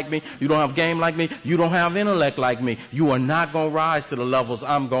hustle like me. You don't have game like me. You don't have intellect like me. You are not going to rise to the levels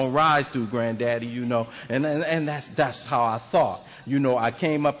I'm going to rise to, granddaddy, you know. And that's how I thought. You know, I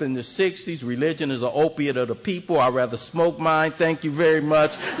came up in the 60s. Religion is an opiate of the people. I'd rather smoke mine. Thank you very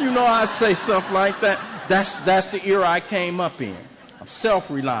much. You know, I say stuff like that. That's the era I came up in. I'm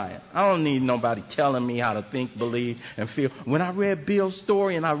self-reliant. I don't need nobody telling me how to think, believe, and feel. When I read Bill's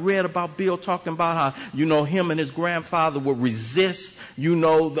story and I read about Bill talking about how, you know, him and his grandfather would resist, you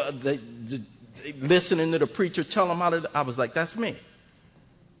know, the listening to the preacher tell him how to, I was like, that's me.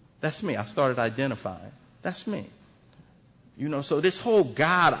 That's me. I started identifying. That's me. You know, so this whole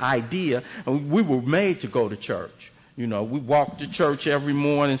God idea, we were made to go to church. You know, we walked to church every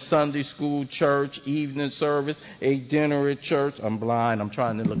morning, Sunday school, church, evening service, ate dinner at church. I'm blind. I'm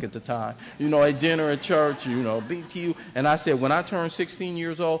trying to look at the time. You know, ate dinner at church, you know, BTU. And I said, when I turn 16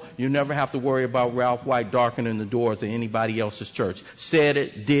 years old, you never have to worry about Ralph White darkening the doors of anybody else's church. Said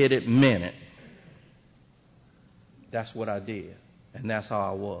it, did it, meant it. That's what I did. And that's how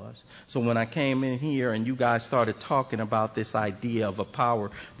I was. So when I came in here and you guys started talking about this idea of a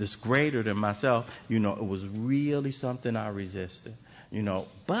power that's greater than myself, you know, it was really something I resisted, you know.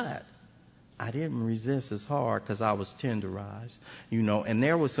 But I didn't resist as hard because I was tenderized, you know. And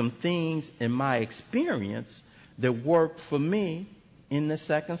there were some things in my experience that worked for me in the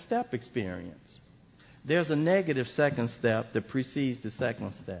second step experience. There's a negative second step that precedes the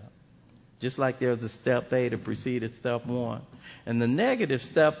second step. Just like there's a step A that preceded step 1. And the negative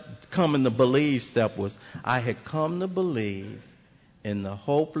step, coming to believe step, was I had come to believe in the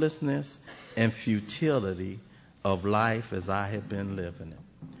hopelessness and futility of life as I had been living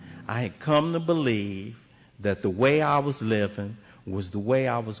it. I had come to believe that the way I was living was the way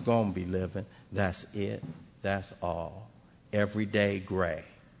I was going to be living. That's it. That's all. Everyday gray.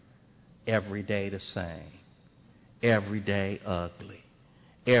 Every day the same. Every day ugly.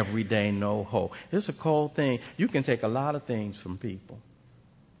 Every day no hope. It's a cold thing. You can take a lot of things from people.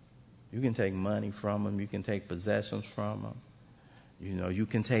 You can take money from them. You can take possessions from them. You know, you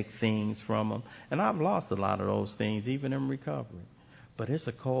can take things from them. And I've lost a lot of those things, even in recovery. But it's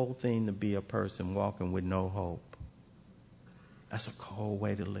a cold thing to be a person walking with no hope. That's a cold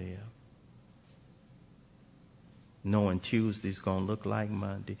way to live. Knowing Tuesday's going to look like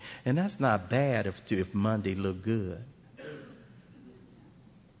Monday. And that's not bad if Monday look good.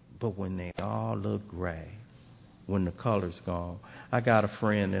 But when they all look gray, when the color's gone. I got a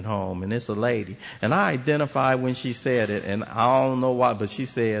friend at home, and it's a lady. And I identified when she said it, and I don't know why, but she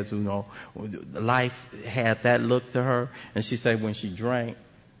says, you know, life had that look to her. And she said when she drank,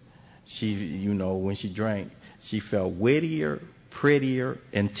 when she drank, she felt wittier, prettier,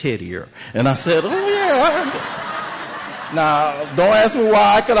 and tittier. And I said, oh yeah. Now, don't ask me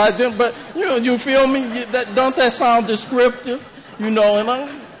why, because I didn't, but you feel me? Don't that sound descriptive? And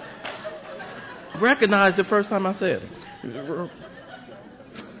I recognized the first time I said it.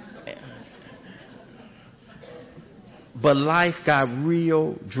 But life got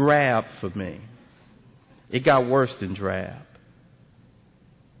real drab for me. It got worse than drab.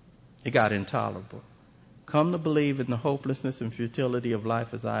 It got intolerable. Come to believe in the hopelessness and futility of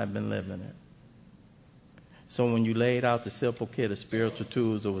life as I have been living it. So when you laid out the simple kit of spiritual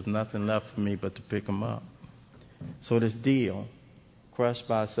tools, there was nothing left for me but to pick them up. So this deal, crushed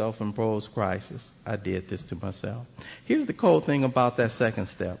by a self-imposed crisis, I did this to myself. Here's the cold thing about that second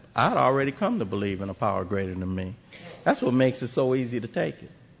step. I'd already come to believe in a power greater than me. That's what makes it so easy to take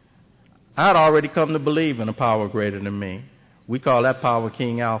it. I'd already come to believe in a power greater than me. We call that power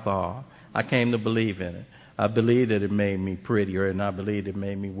King alcohol. I came to believe in it. I believed that it made me prettier, and I believed it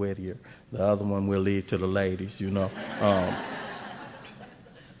made me wittier. The other one we'll leave to the ladies,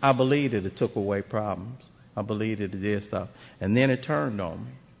 I believed that it took away problems. I believed that it did stuff. And then it turned on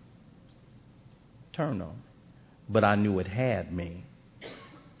me. But I knew it had me.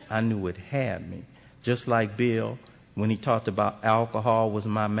 Just like Bill, when he talked about alcohol was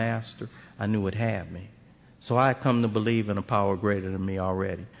my master, I knew it had me. So I had come to believe in a power greater than me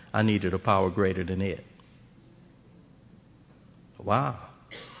already. I needed a power greater than it. Wow.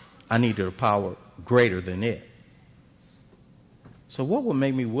 I needed a power greater than it. So what would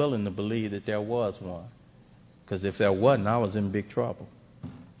make me willing to believe that there was one? Because if there wasn't, I was in big trouble.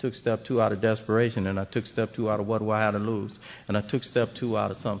 Took step 2 out of desperation, and I took step 2 out of what do I have to lose, and I took step 2 out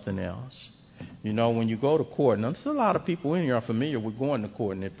of something else. When you go to court, now there's a lot of people in here are familiar with going to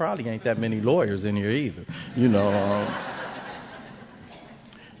court, and there probably ain't that many lawyers in here either.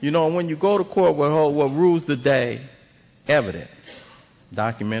 When you go to court, what rules the day? Evidence.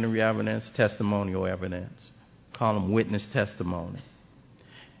 Documentary evidence, testimonial evidence. Call them witness testimony.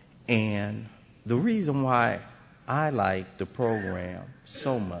 And the reason why I like the program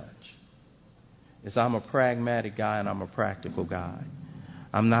so much is I'm a pragmatic guy and I'm a practical guy.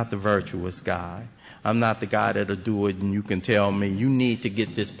 I'm not the virtuous guy. I'm not the guy that'll do it and you can tell me you need to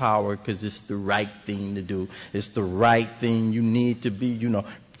get this power because it's the right thing to do. It's the right thing you need to be.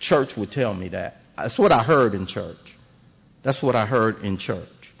 Church would tell me that. That's what I heard in church.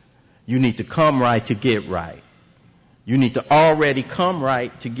 You need to come right to get right. You need to already come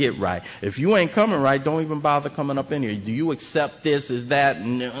right to get right. If you ain't coming right, don't even bother coming up in here. Do you accept this? Is that?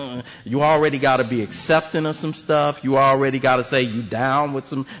 No. You already got to be accepting of some stuff. You already got to say you down with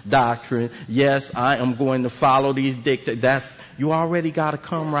some doctrine. Yes, I am going to follow these dictates. You already got to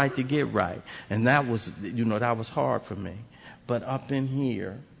come right to get right. And that was, that was hard for me. But up in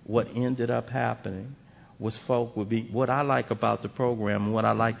here, what ended up happening was folk would be, what I like about the program and what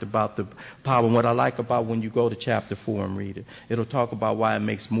I liked about the power and what I like about when you go to chapter 4 and read it, it'll talk about why it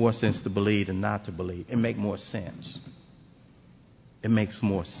makes more sense to believe than not to believe. It makes more sense. It makes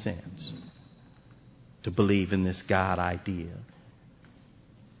more sense to believe in this God idea.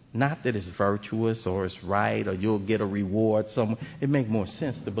 Not that it's virtuous or it's right or you'll get a reward somewhere. It makes more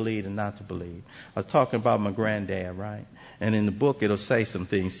sense to believe than not to believe. I was talking about my granddad, right? And in the book, it'll say some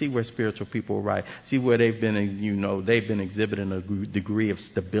things. See where spiritual people are right. See where they've been exhibiting a degree of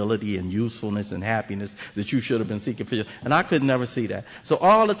stability and usefulness and happiness that you should have been seeking for. And I could never see that. So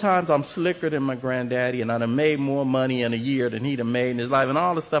all the times I'm slicker than my granddaddy and I done made more money in a year than he'd have made in his life and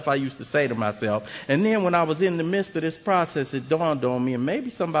all the stuff I used to say to myself. And then when I was in the midst of this process, it dawned on me, and maybe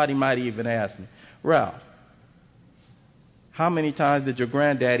somebody might even ask me, Ralph, how many times did your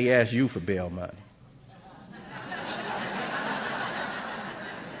granddaddy ask you for bail money?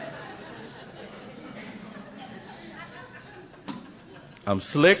 I'm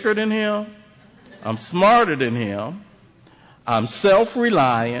slicker than him. I'm smarter than him. I'm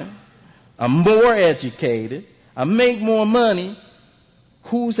self-reliant. I'm more educated. I make more money.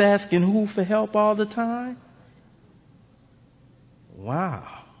 Who's asking who for help all the time? Wow.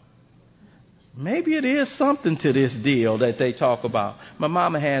 Maybe it is something to this deal that they talk about. My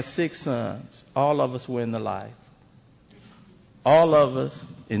mama had 6 sons. All of us were in the life. All of us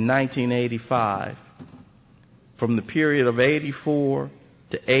in 1985, from the period of 84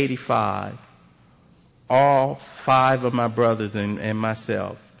 to 85, all 5 of my brothers and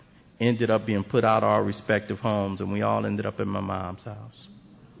myself ended up being put out of our respective homes, and we all ended up in my mom's house.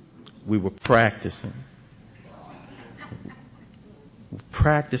 We were practicing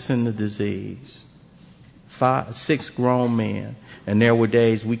the disease. 6 grown men, and there were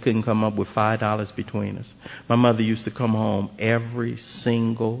days we couldn't come up with $5 between us. My mother used to come home every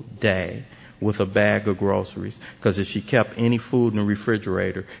single day with a bag of groceries, because if she kept any food in the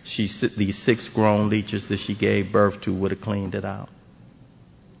refrigerator, these 6 grown leeches that she gave birth to would have cleaned it out.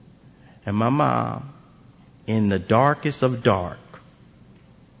 And my mom, in the darkest of dark,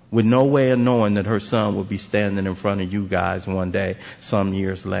 with no way of knowing that her son would be standing in front of you guys one day, some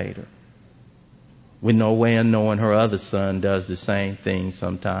years later, with no way of knowing her other son does the same thing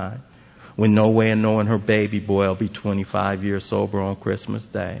sometime, with no way of knowing her baby boy will be 25 years sober on Christmas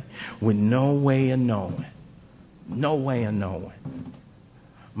Day, with no way of knowing,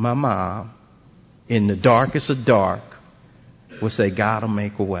 my mom, in the darkest of dark, would say, God will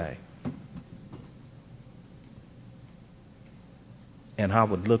make a way. And I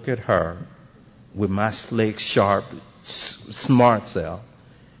would look at her with my slick, sharp, smart self.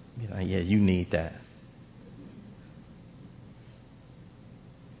 Be like, yeah, you need that.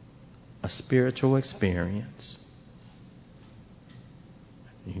 A spiritual experience.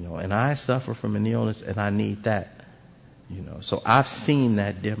 And I suffer from an illness and I need that. So I've seen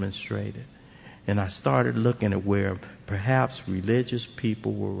that demonstrated. And I started looking at where perhaps religious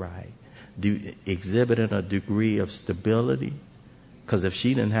people were right, exhibiting a degree of stability. Because if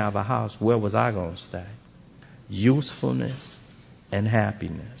she didn't have a house, where was I going to stay? Usefulness and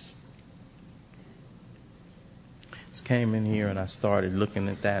happiness. Just came in here and I started looking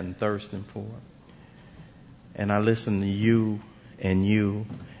at that and thirsting for it. And I listened to you and you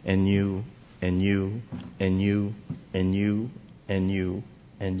and you and you and you and you and you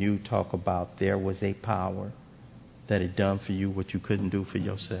and you talk about there was a power that had done for you what you couldn't do for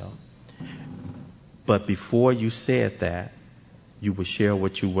yourself. But before you said that, you would share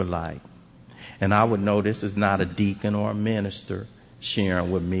what you were like. And I would know this is not a deacon or a minister sharing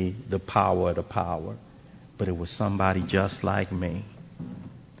with me the power of the power, but it was somebody just like me.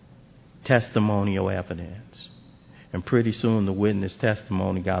 Testimonial evidence. And pretty soon the witness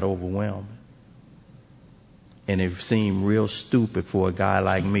testimony got overwhelming. And it seemed real stupid for a guy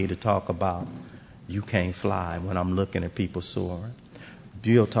like me to talk about you can't fly when I'm looking at people soaring.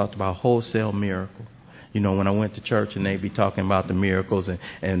 Bill talked about wholesale miracle. When I went to church and they'd be talking about the miracles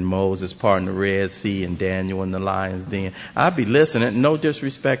and Moses parting the Red Sea and Daniel in the lion's den, I'd be listening. No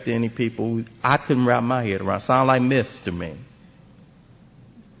disrespect to any people. I couldn't wrap my head around. Sound like myths to me.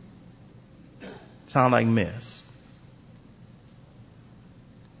 Sound like myths.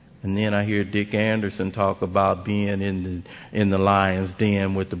 And then I hear Dick Anderson talk about being in the lion's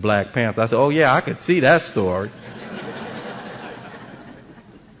den with the Black Panther. I said, oh yeah, I could see that story.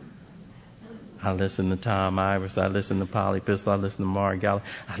 I listen to Tom Ivers, I listen to Polly Pistol, I listen to Mark Gallup.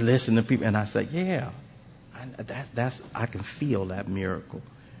 I listen to people and I say, yeah, I can feel that miracle.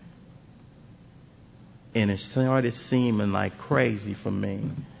 And it started seeming like crazy for me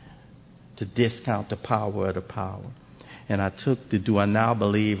to discount the power of the power. And I took the do I now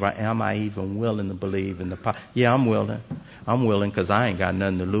believe or am I even willing to believe in the power? Yeah, I'm willing. I'm willing because I ain't got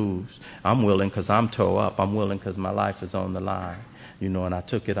nothing to lose. I'm willing because I'm tore up. I'm willing because my life is on the line. And I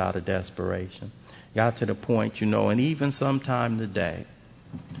took it out of desperation. Got to the point, and even sometime today,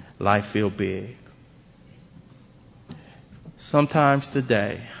 life feel big. Sometimes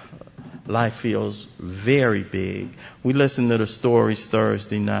today, life feels very big. We listen to the stories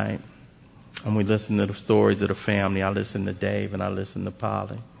Thursday night, and we listen to the stories of the family. I listen to Dave and I listen to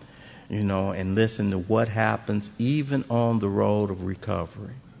Polly, and listen to what happens even on the road of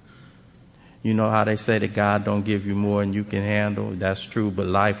recovery. You know how they say that God don't give you more than you can handle? That's true, but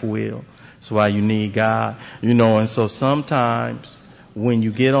life will. That's why you need God. And so sometimes when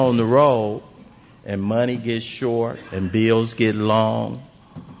you get on the road and money gets short and bills get long,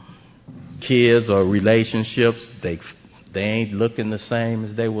 kids or relationships, they ain't looking the same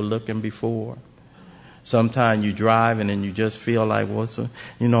as they were looking before. Sometimes you're driving and you just feel like,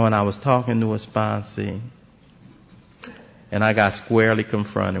 and I was talking to a sponsee, and I got squarely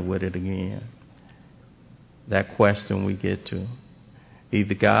confronted with it again. That question we get to.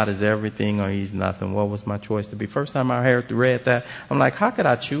 Either God is everything or he's nothing. What was my choice to be? First time I read that, I'm like, how could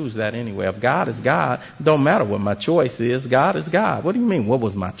I choose that anyway? If God is God, it don't matter what my choice is. God is God. What do you mean, what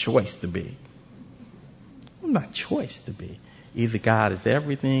was my choice to be? What was my choice to be? Either God is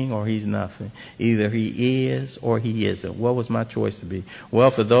everything or he's nothing. Either he is or he isn't. What was my choice to be?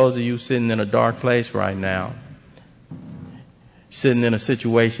 Well, for those of you sitting in a dark place right now, sitting in a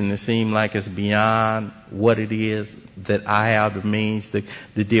situation that seems like it's beyond what it is that I have the means to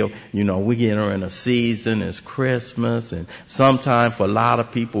deal. You know, we get in a season, it's Christmas, and sometimes for a lot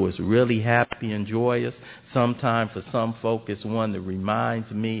of people it's really happy and joyous. Sometimes for some folk it's one that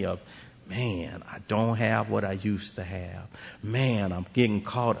reminds me of, man, I don't have what I used to have. Man, I'm getting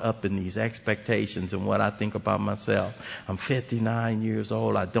caught up in these expectations and what I think about myself. I'm 59 years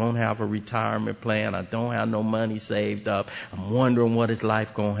old. I don't have a retirement plan. I don't have no money saved up. I'm wondering what is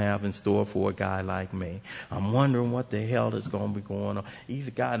life going to have in store for a guy like me. I'm wondering what the hell is going to be going on.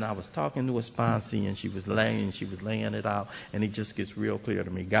 Either guy, and I was talking to a sponsee and she was laying it out, and it just gets real clear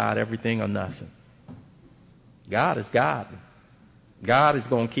to me. God, everything or nothing. God is God. God is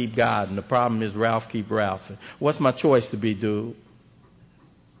going to keep God, and the problem is Ralph keep Ralph. What's my choice to be, dude?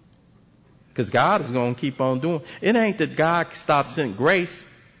 Because God is going to keep on doing. It ain't that God stops sending grace.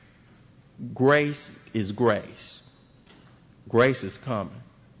 Grace is grace. Grace is coming.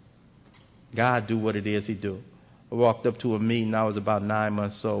 God do what it is he do. I walked up to a meeting. I was about 9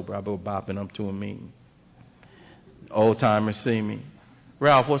 months sober. I was bopping up to a meeting. Old timers see me.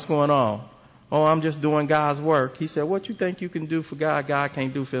 Ralph, what's going on? Oh, I'm just doing God's work. He said, what you think you can do for God, God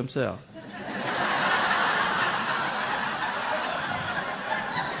can't do for himself?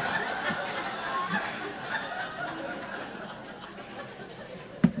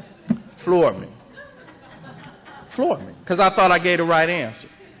 Floored me. Because I thought I gave the right answer.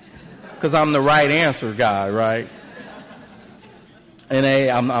 Because I'm the right answer guy, right? And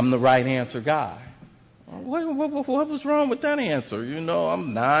I'm the right answer guy. What was wrong with that answer? You know,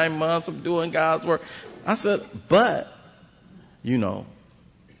 I'm 9 months, I'm doing God's work. I said, but, you know,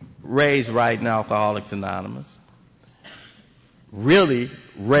 raised right in Alcoholics Anonymous. Really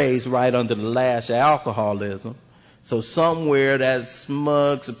raised right under the lash of alcoholism. So somewhere that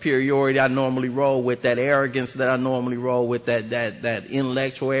smug superiority I normally roll with, that arrogance that I normally roll with, that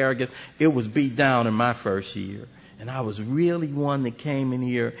intellectual arrogance, it was beat down in my first year. And I was really one that came in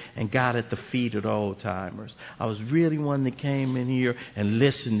here and got at the feet of the old timers. I was really one that came in here and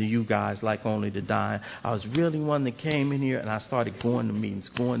listened to you guys like only the dying. I was really one that came in here and I started going to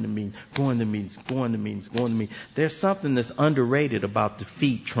meetings. There's something that's underrated about the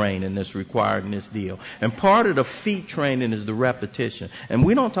feet training that's required in this deal. And part of the feet training is the repetition. And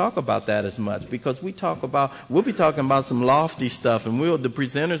we don't talk about that as much because we'll be talking about some lofty stuff, and the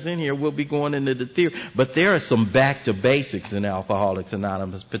presenters in here will be going into the theory. But there are some back to basics in Alcoholics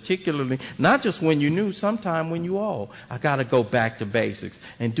Anonymous, particularly not just when you knew, sometime when you old. I got to go back to basics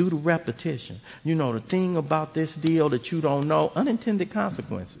and do the repetition. You know, the thing about this deal that you don't know, unintended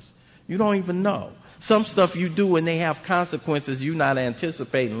consequences. You don't even know. Some stuff you do and they have consequences you're not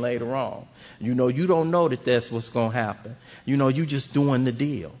anticipating later on. You know, you don't know that that's what's going to happen. You know, you just doing the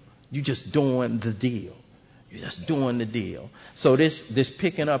deal. You just doing the deal. You're just doing the deal. So this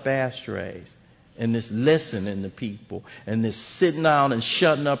picking up ashtrays, and this listening to people, and this sitting down and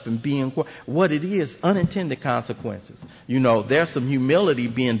shutting up and being quiet, what it is, unintended consequences. You know, there's some humility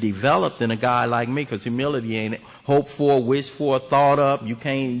being developed in a guy like me, because humility ain't hoped for, wished for, thought up.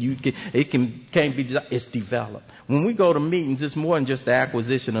 It's developed. When we go to meetings, it's more than just the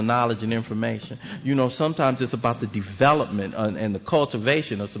acquisition of knowledge and information. You know, sometimes it's about the development and the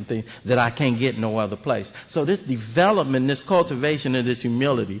cultivation of some things that I can't get no other place. So this development, this cultivation of this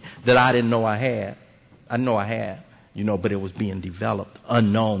humility that I didn't know I had, you know, but it was being developed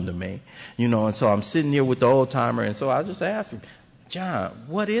unknown to me. You know, and so I'm sitting here with the old timer, and so I just asked him, John,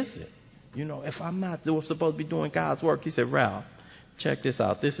 what is it? You know, if I'm not supposed to be doing God's work, he said, Ralph, check this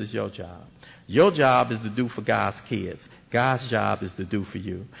out. This is your job. Your job is to do for God's kids. God's job is to do for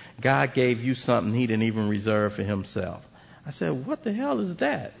you. God gave you something he didn't even reserve for himself. I said, what the hell is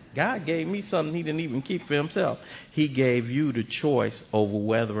that? God gave me something he didn't even keep for himself. He gave you the choice over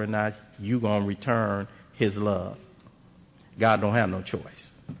whether or not you're going to return his love. God don't have no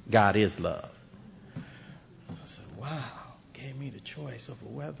choice. God is love. I said, wow, gave me the choice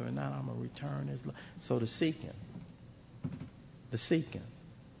over whether or not I'm going to return his love. So the seeking.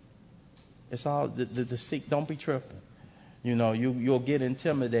 It's all the seek. Don't be tripping. You know, you'll get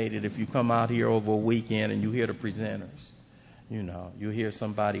intimidated if you come out here over a weekend and you hear the presenters. You know, you hear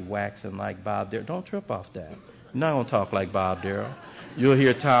somebody waxing like Bob there. Don't trip off that. You're not going to talk like Bob Darrell. You'll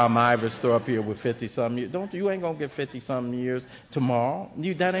hear Tom Ivers throw up here with 50-something years. You ain't going to get 50-something years tomorrow.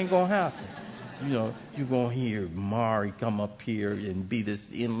 That ain't going to happen. You're going to hear Mari come up here and be this,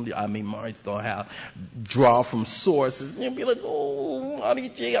 Mari's going to draw from sources. You'll be like, oh, Marty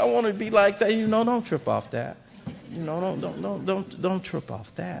G, I want to be like that. Don't trip off that. Don't trip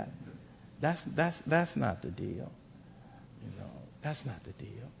off that. That's not the deal. That's not the deal.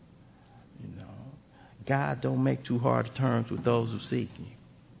 God don't make too hard terms with those who seek Him.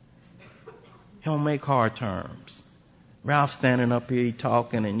 He don't make hard terms. Ralph standing up here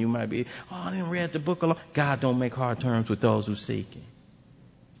talking, and you might be, I didn't read the book alone. God don't make hard terms with those who seek Him.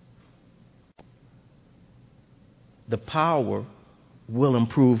 The power will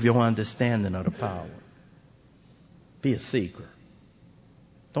improve your understanding of the power. Be a seeker.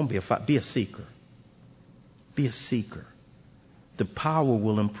 Don't be be a seeker. Be a seeker. The power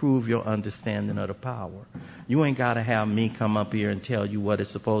will improve your understanding of the power. You ain't got to have me come up here and tell you what it's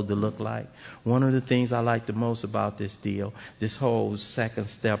supposed to look like. One of the things I like the most about this deal, this whole second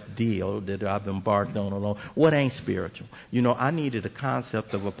step deal that I've embarked on alone, what ain't spiritual? I needed a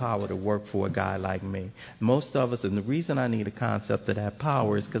concept of a power to work for a guy like me. Most of us, and the reason I need a concept of that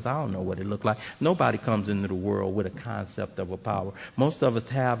power is because I don't know what it looked like. Nobody comes into the world with a concept of a power. Most of us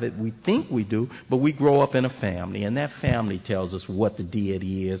have it, we think we do, but we grow up in a family, and that family tells us what the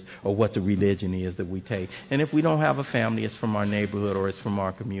deity is or what the religion is that we take. And if we don't have a family, it's from our neighborhood or it's from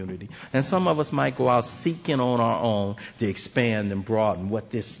our community. And some of us might go out seeking on our own to expand and broaden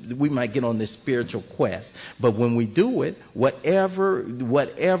we might get on this spiritual quest. But when we do it, whatever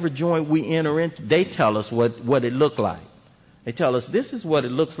joint we enter into, they tell us what it looked like. They tell us this is what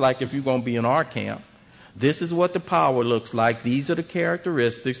it looks like if you're going to be in our camp. This is what the power looks like. These are the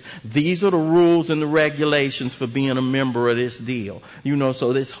characteristics. These are the rules and the regulations for being a member of this deal.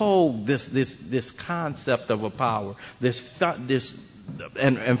 So this whole, this concept of a power,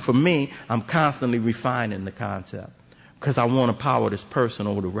 and for me, I'm constantly refining the concept. Because I want a power that's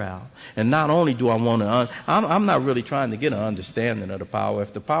personal to Ralph. And not only do I want to, I'm not really trying to get an understanding of the power.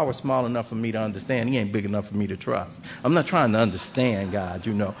 If the power's small enough for me to understand, He ain't big enough for me to trust. I'm not trying to understand God,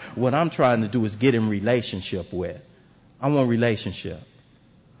 What I'm trying to do is get in relationship with. I want relationship.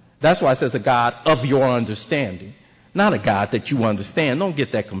 That's why it says a God of your understanding. Not a God that you understand. Don't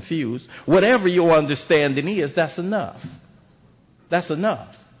get that confused. Whatever your understanding is, that's enough. That's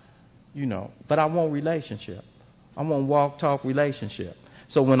enough. But I want relationship. I want walk, talk, relationship.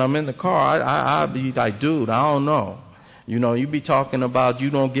 So when I'm in the car, I be like, dude, I don't know. You be talking about you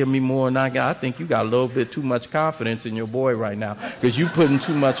don't give me more than I got. I think you got a little bit too much confidence in your boy right now because you putting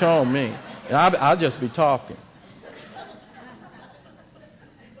too much on me. And I'll just be talking.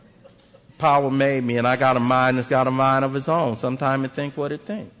 Power made me, and I got a mind that's got a mind of its own. Sometimes it think what it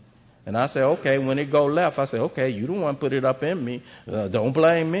think. And I say, okay, when it go left, I say, okay, you don't want to put it up in me. Don't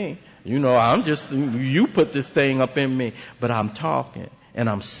blame me. You put this thing up in me. But I'm talking and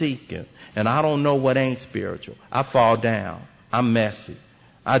I'm seeking. And I don't know what ain't spiritual. I fall down. I'm messy.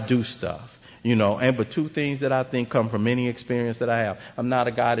 I do stuff. But two things that I think come from any experience that I have. I'm not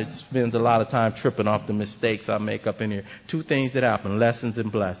a guy that spends a lot of time tripping off the mistakes I make up in here. Two things that happen, lessons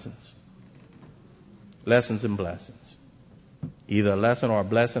and blessings. Lessons and blessings. Either a lesson or a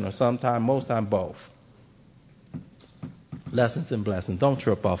blessing, or most time both. Lessons and blessings. Don't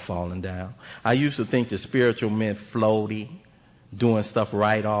trip off falling down. I used to think the spiritual meant floaty, doing stuff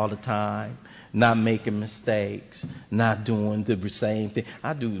right all the time, not making mistakes, not doing the same thing.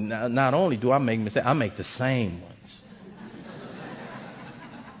 I do. Not only do I make mistakes, I make the same ones.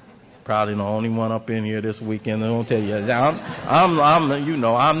 Probably the only one up in here this weekend that don't tell you.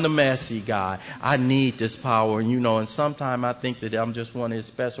 I'm the messy guy. I need this power, and sometimes I think that I'm just one of his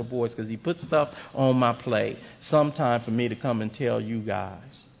special boys because he puts stuff on my plate. Sometime for me to come and tell you guys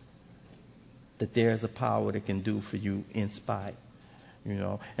that there's a power that can do for you in spite,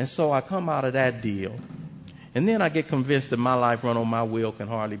 And so I come out of that deal. And then I get convinced that my life run on my will can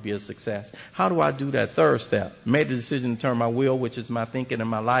hardly be a success. How do I do that? Third step. Made the decision to turn my will, which is my thinking and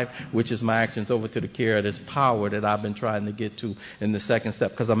my life, which is my actions, over to the care of this power that I've been trying to get to in the second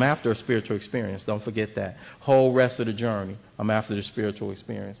step. Because I'm after a spiritual experience. Don't forget that. Whole rest of the journey, I'm after the spiritual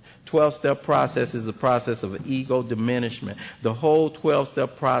experience. 12-step process is a process of ego diminishment. The whole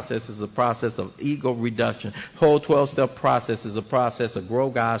 12-step process is a process of ego reduction. Whole 12-step process is a process of grow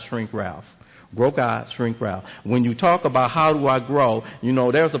God, shrink Ralph. Grow God, shrink Ralph. When you talk about how do I grow,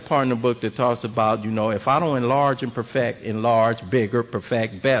 there's a part in the book that talks about, if I don't enlarge and perfect, enlarge, bigger,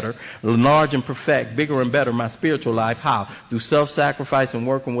 perfect, better, enlarge and perfect, bigger and better my spiritual life, how? Through self-sacrifice and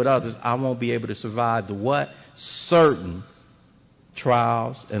working with others, I won't be able to survive the what? Certain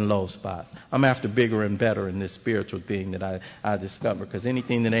trials, and low spots. I'm after bigger and better in this spiritual thing that I discovered, because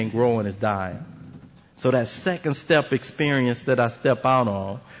anything that ain't growing is dying. So that second step experience that I step out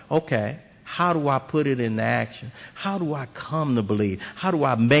on, okay, how do I put it into action? How do I come to believe? How do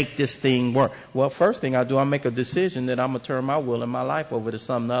I make this thing work? Well, first thing I do, I make a decision that I'm going to turn my will and my life over to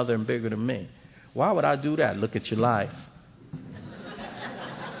something other and bigger than me. Why would I do that? Look at your life.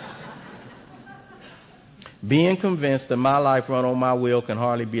 Being convinced that my life run on my will can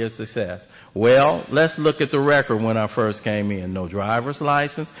hardly be a success. Well, let's look at the record when I first came in. No driver's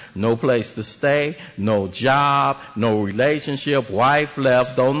license, no place to stay, no job, no relationship, wife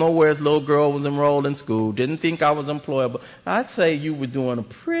left, don't know where his little girl was enrolled in school, didn't think I was employable. I'd say you were doing a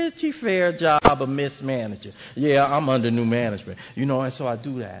pretty fair job of mismanaging. Yeah, I'm under new management. And so I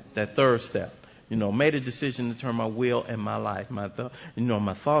do that third step. Made a decision to turn my will and my life, my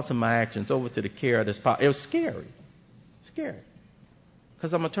thoughts and my actions over to the care of this power. It was scary.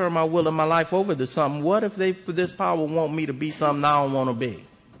 Because I'm going to turn my will and my life over to something. What if this power want me to be something I don't want to be?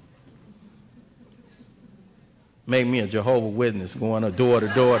 Make me a Jehovah's Witness going door to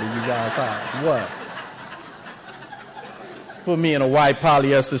door to you guys' house. What? Put me in a white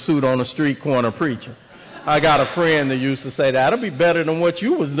polyester suit on a street corner preaching. I got a friend that used to say, that'll be better than what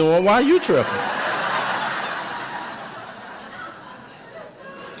you was doing. Why you tripping?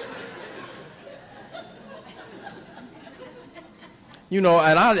 And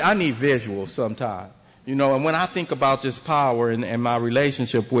I need visuals sometimes. And when I think about this power and my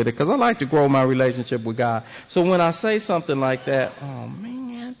relationship with it, because I like to grow my relationship with God. So when I say something like that, oh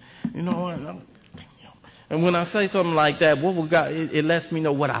man, and when I say something like that, what will God? It lets me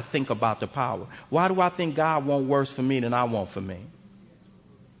know what I think about the power. Why do I think God wants worse for me than I want for me?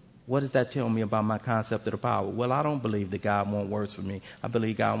 What does that tell me about my concept of the power? Well, I don't believe that God wants worse for me. I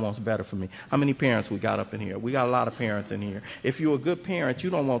believe God wants better for me. How many parents we got up in here? We got a lot of parents in here. If you're a good parent, you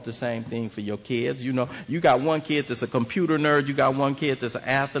don't want the same thing for your kids. You got one kid that's a computer nerd. You got one kid that's an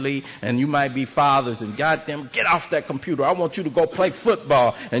athlete. And you might be fathers and goddamn, get off that computer. I want you to go play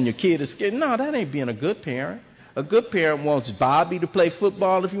football. And your kid is scared. No, that ain't being a good parent. A good parent wants Bobby to play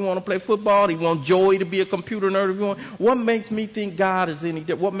football if you want to play football. He wants Joey to be a computer nerd if you want. What makes me think God is any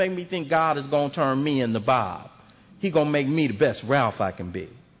different? What makes me think God is going to turn me into Bob? He going to make me the best Ralph I can be.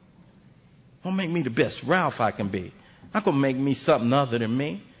 Going to make me the best Ralph I can be. Not going to make me something other than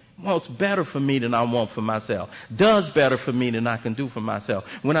me. Wants better for me than I want for myself. Does better for me than I can do for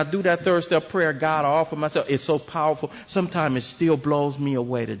myself. When I do that third step prayer, God, I offer myself. It's so powerful. Sometimes it still blows me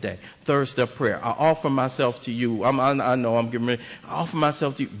away today. Third step prayer. I offer myself to you. I know I'm getting ready. I offer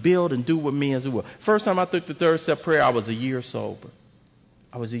myself to you. Build and do with me as it will. First time I took the third step prayer, I was a year sober.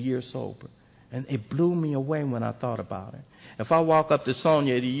 And it blew me away when I thought about it. If I walk up to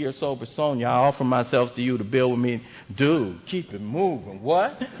Sonia, the year sober Sonia, I offer myself to you to build with me. Dude, keep it moving.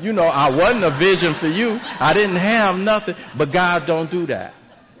 What? I wasn't a vision for you. I didn't have nothing. But God don't do that.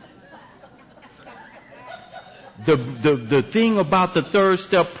 The thing about the third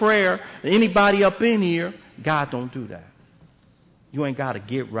step prayer, anybody up in here, God don't do that. You ain't got to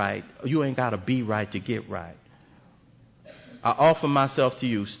get right. You ain't got to be right to get right. I offer myself to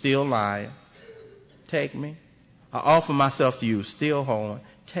you, still lying. Take me. I offer myself to you, still holding.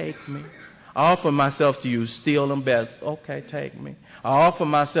 Take me. I offer myself to you, still in bed. Okay, take me. I offer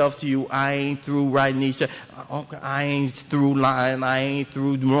myself to you, I ain't through writing these checks. Okay, I ain't through lying. I ain't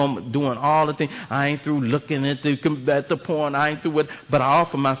through doing all the things. I ain't through looking at the porn. I ain't through it. But I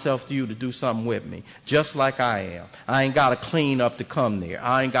offer myself to you to do something with me, just like I am. I ain't got to clean up to come there.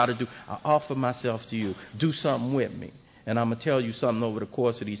 I offer myself to you. Do something with me. And I'm going to tell you something over the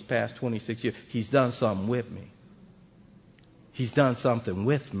course of these past 26 years. He's done something with me. He's done something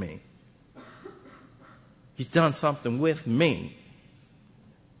with me. He's done something with me.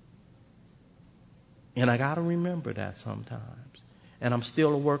 And I got to remember that sometimes. And I'm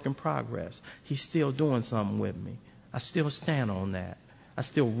still a work in progress. He's still doing something with me. I still stand on that. I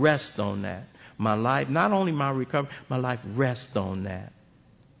still rest on that. My life, not only my recovery, my life rests on that.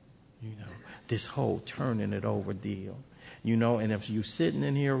 This whole turning it over deal. And if you're sitting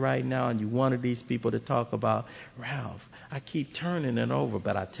in here right now and you're one of these people to talk about, Ralph, I keep turning it over,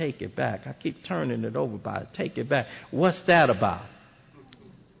 but I take it back. I keep turning it over, but I take it back. What's that about?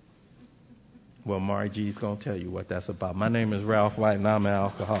 Well, Mari G's going to tell you what that's about. My name is Ralph White, and I'm an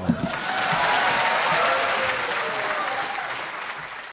alcoholic.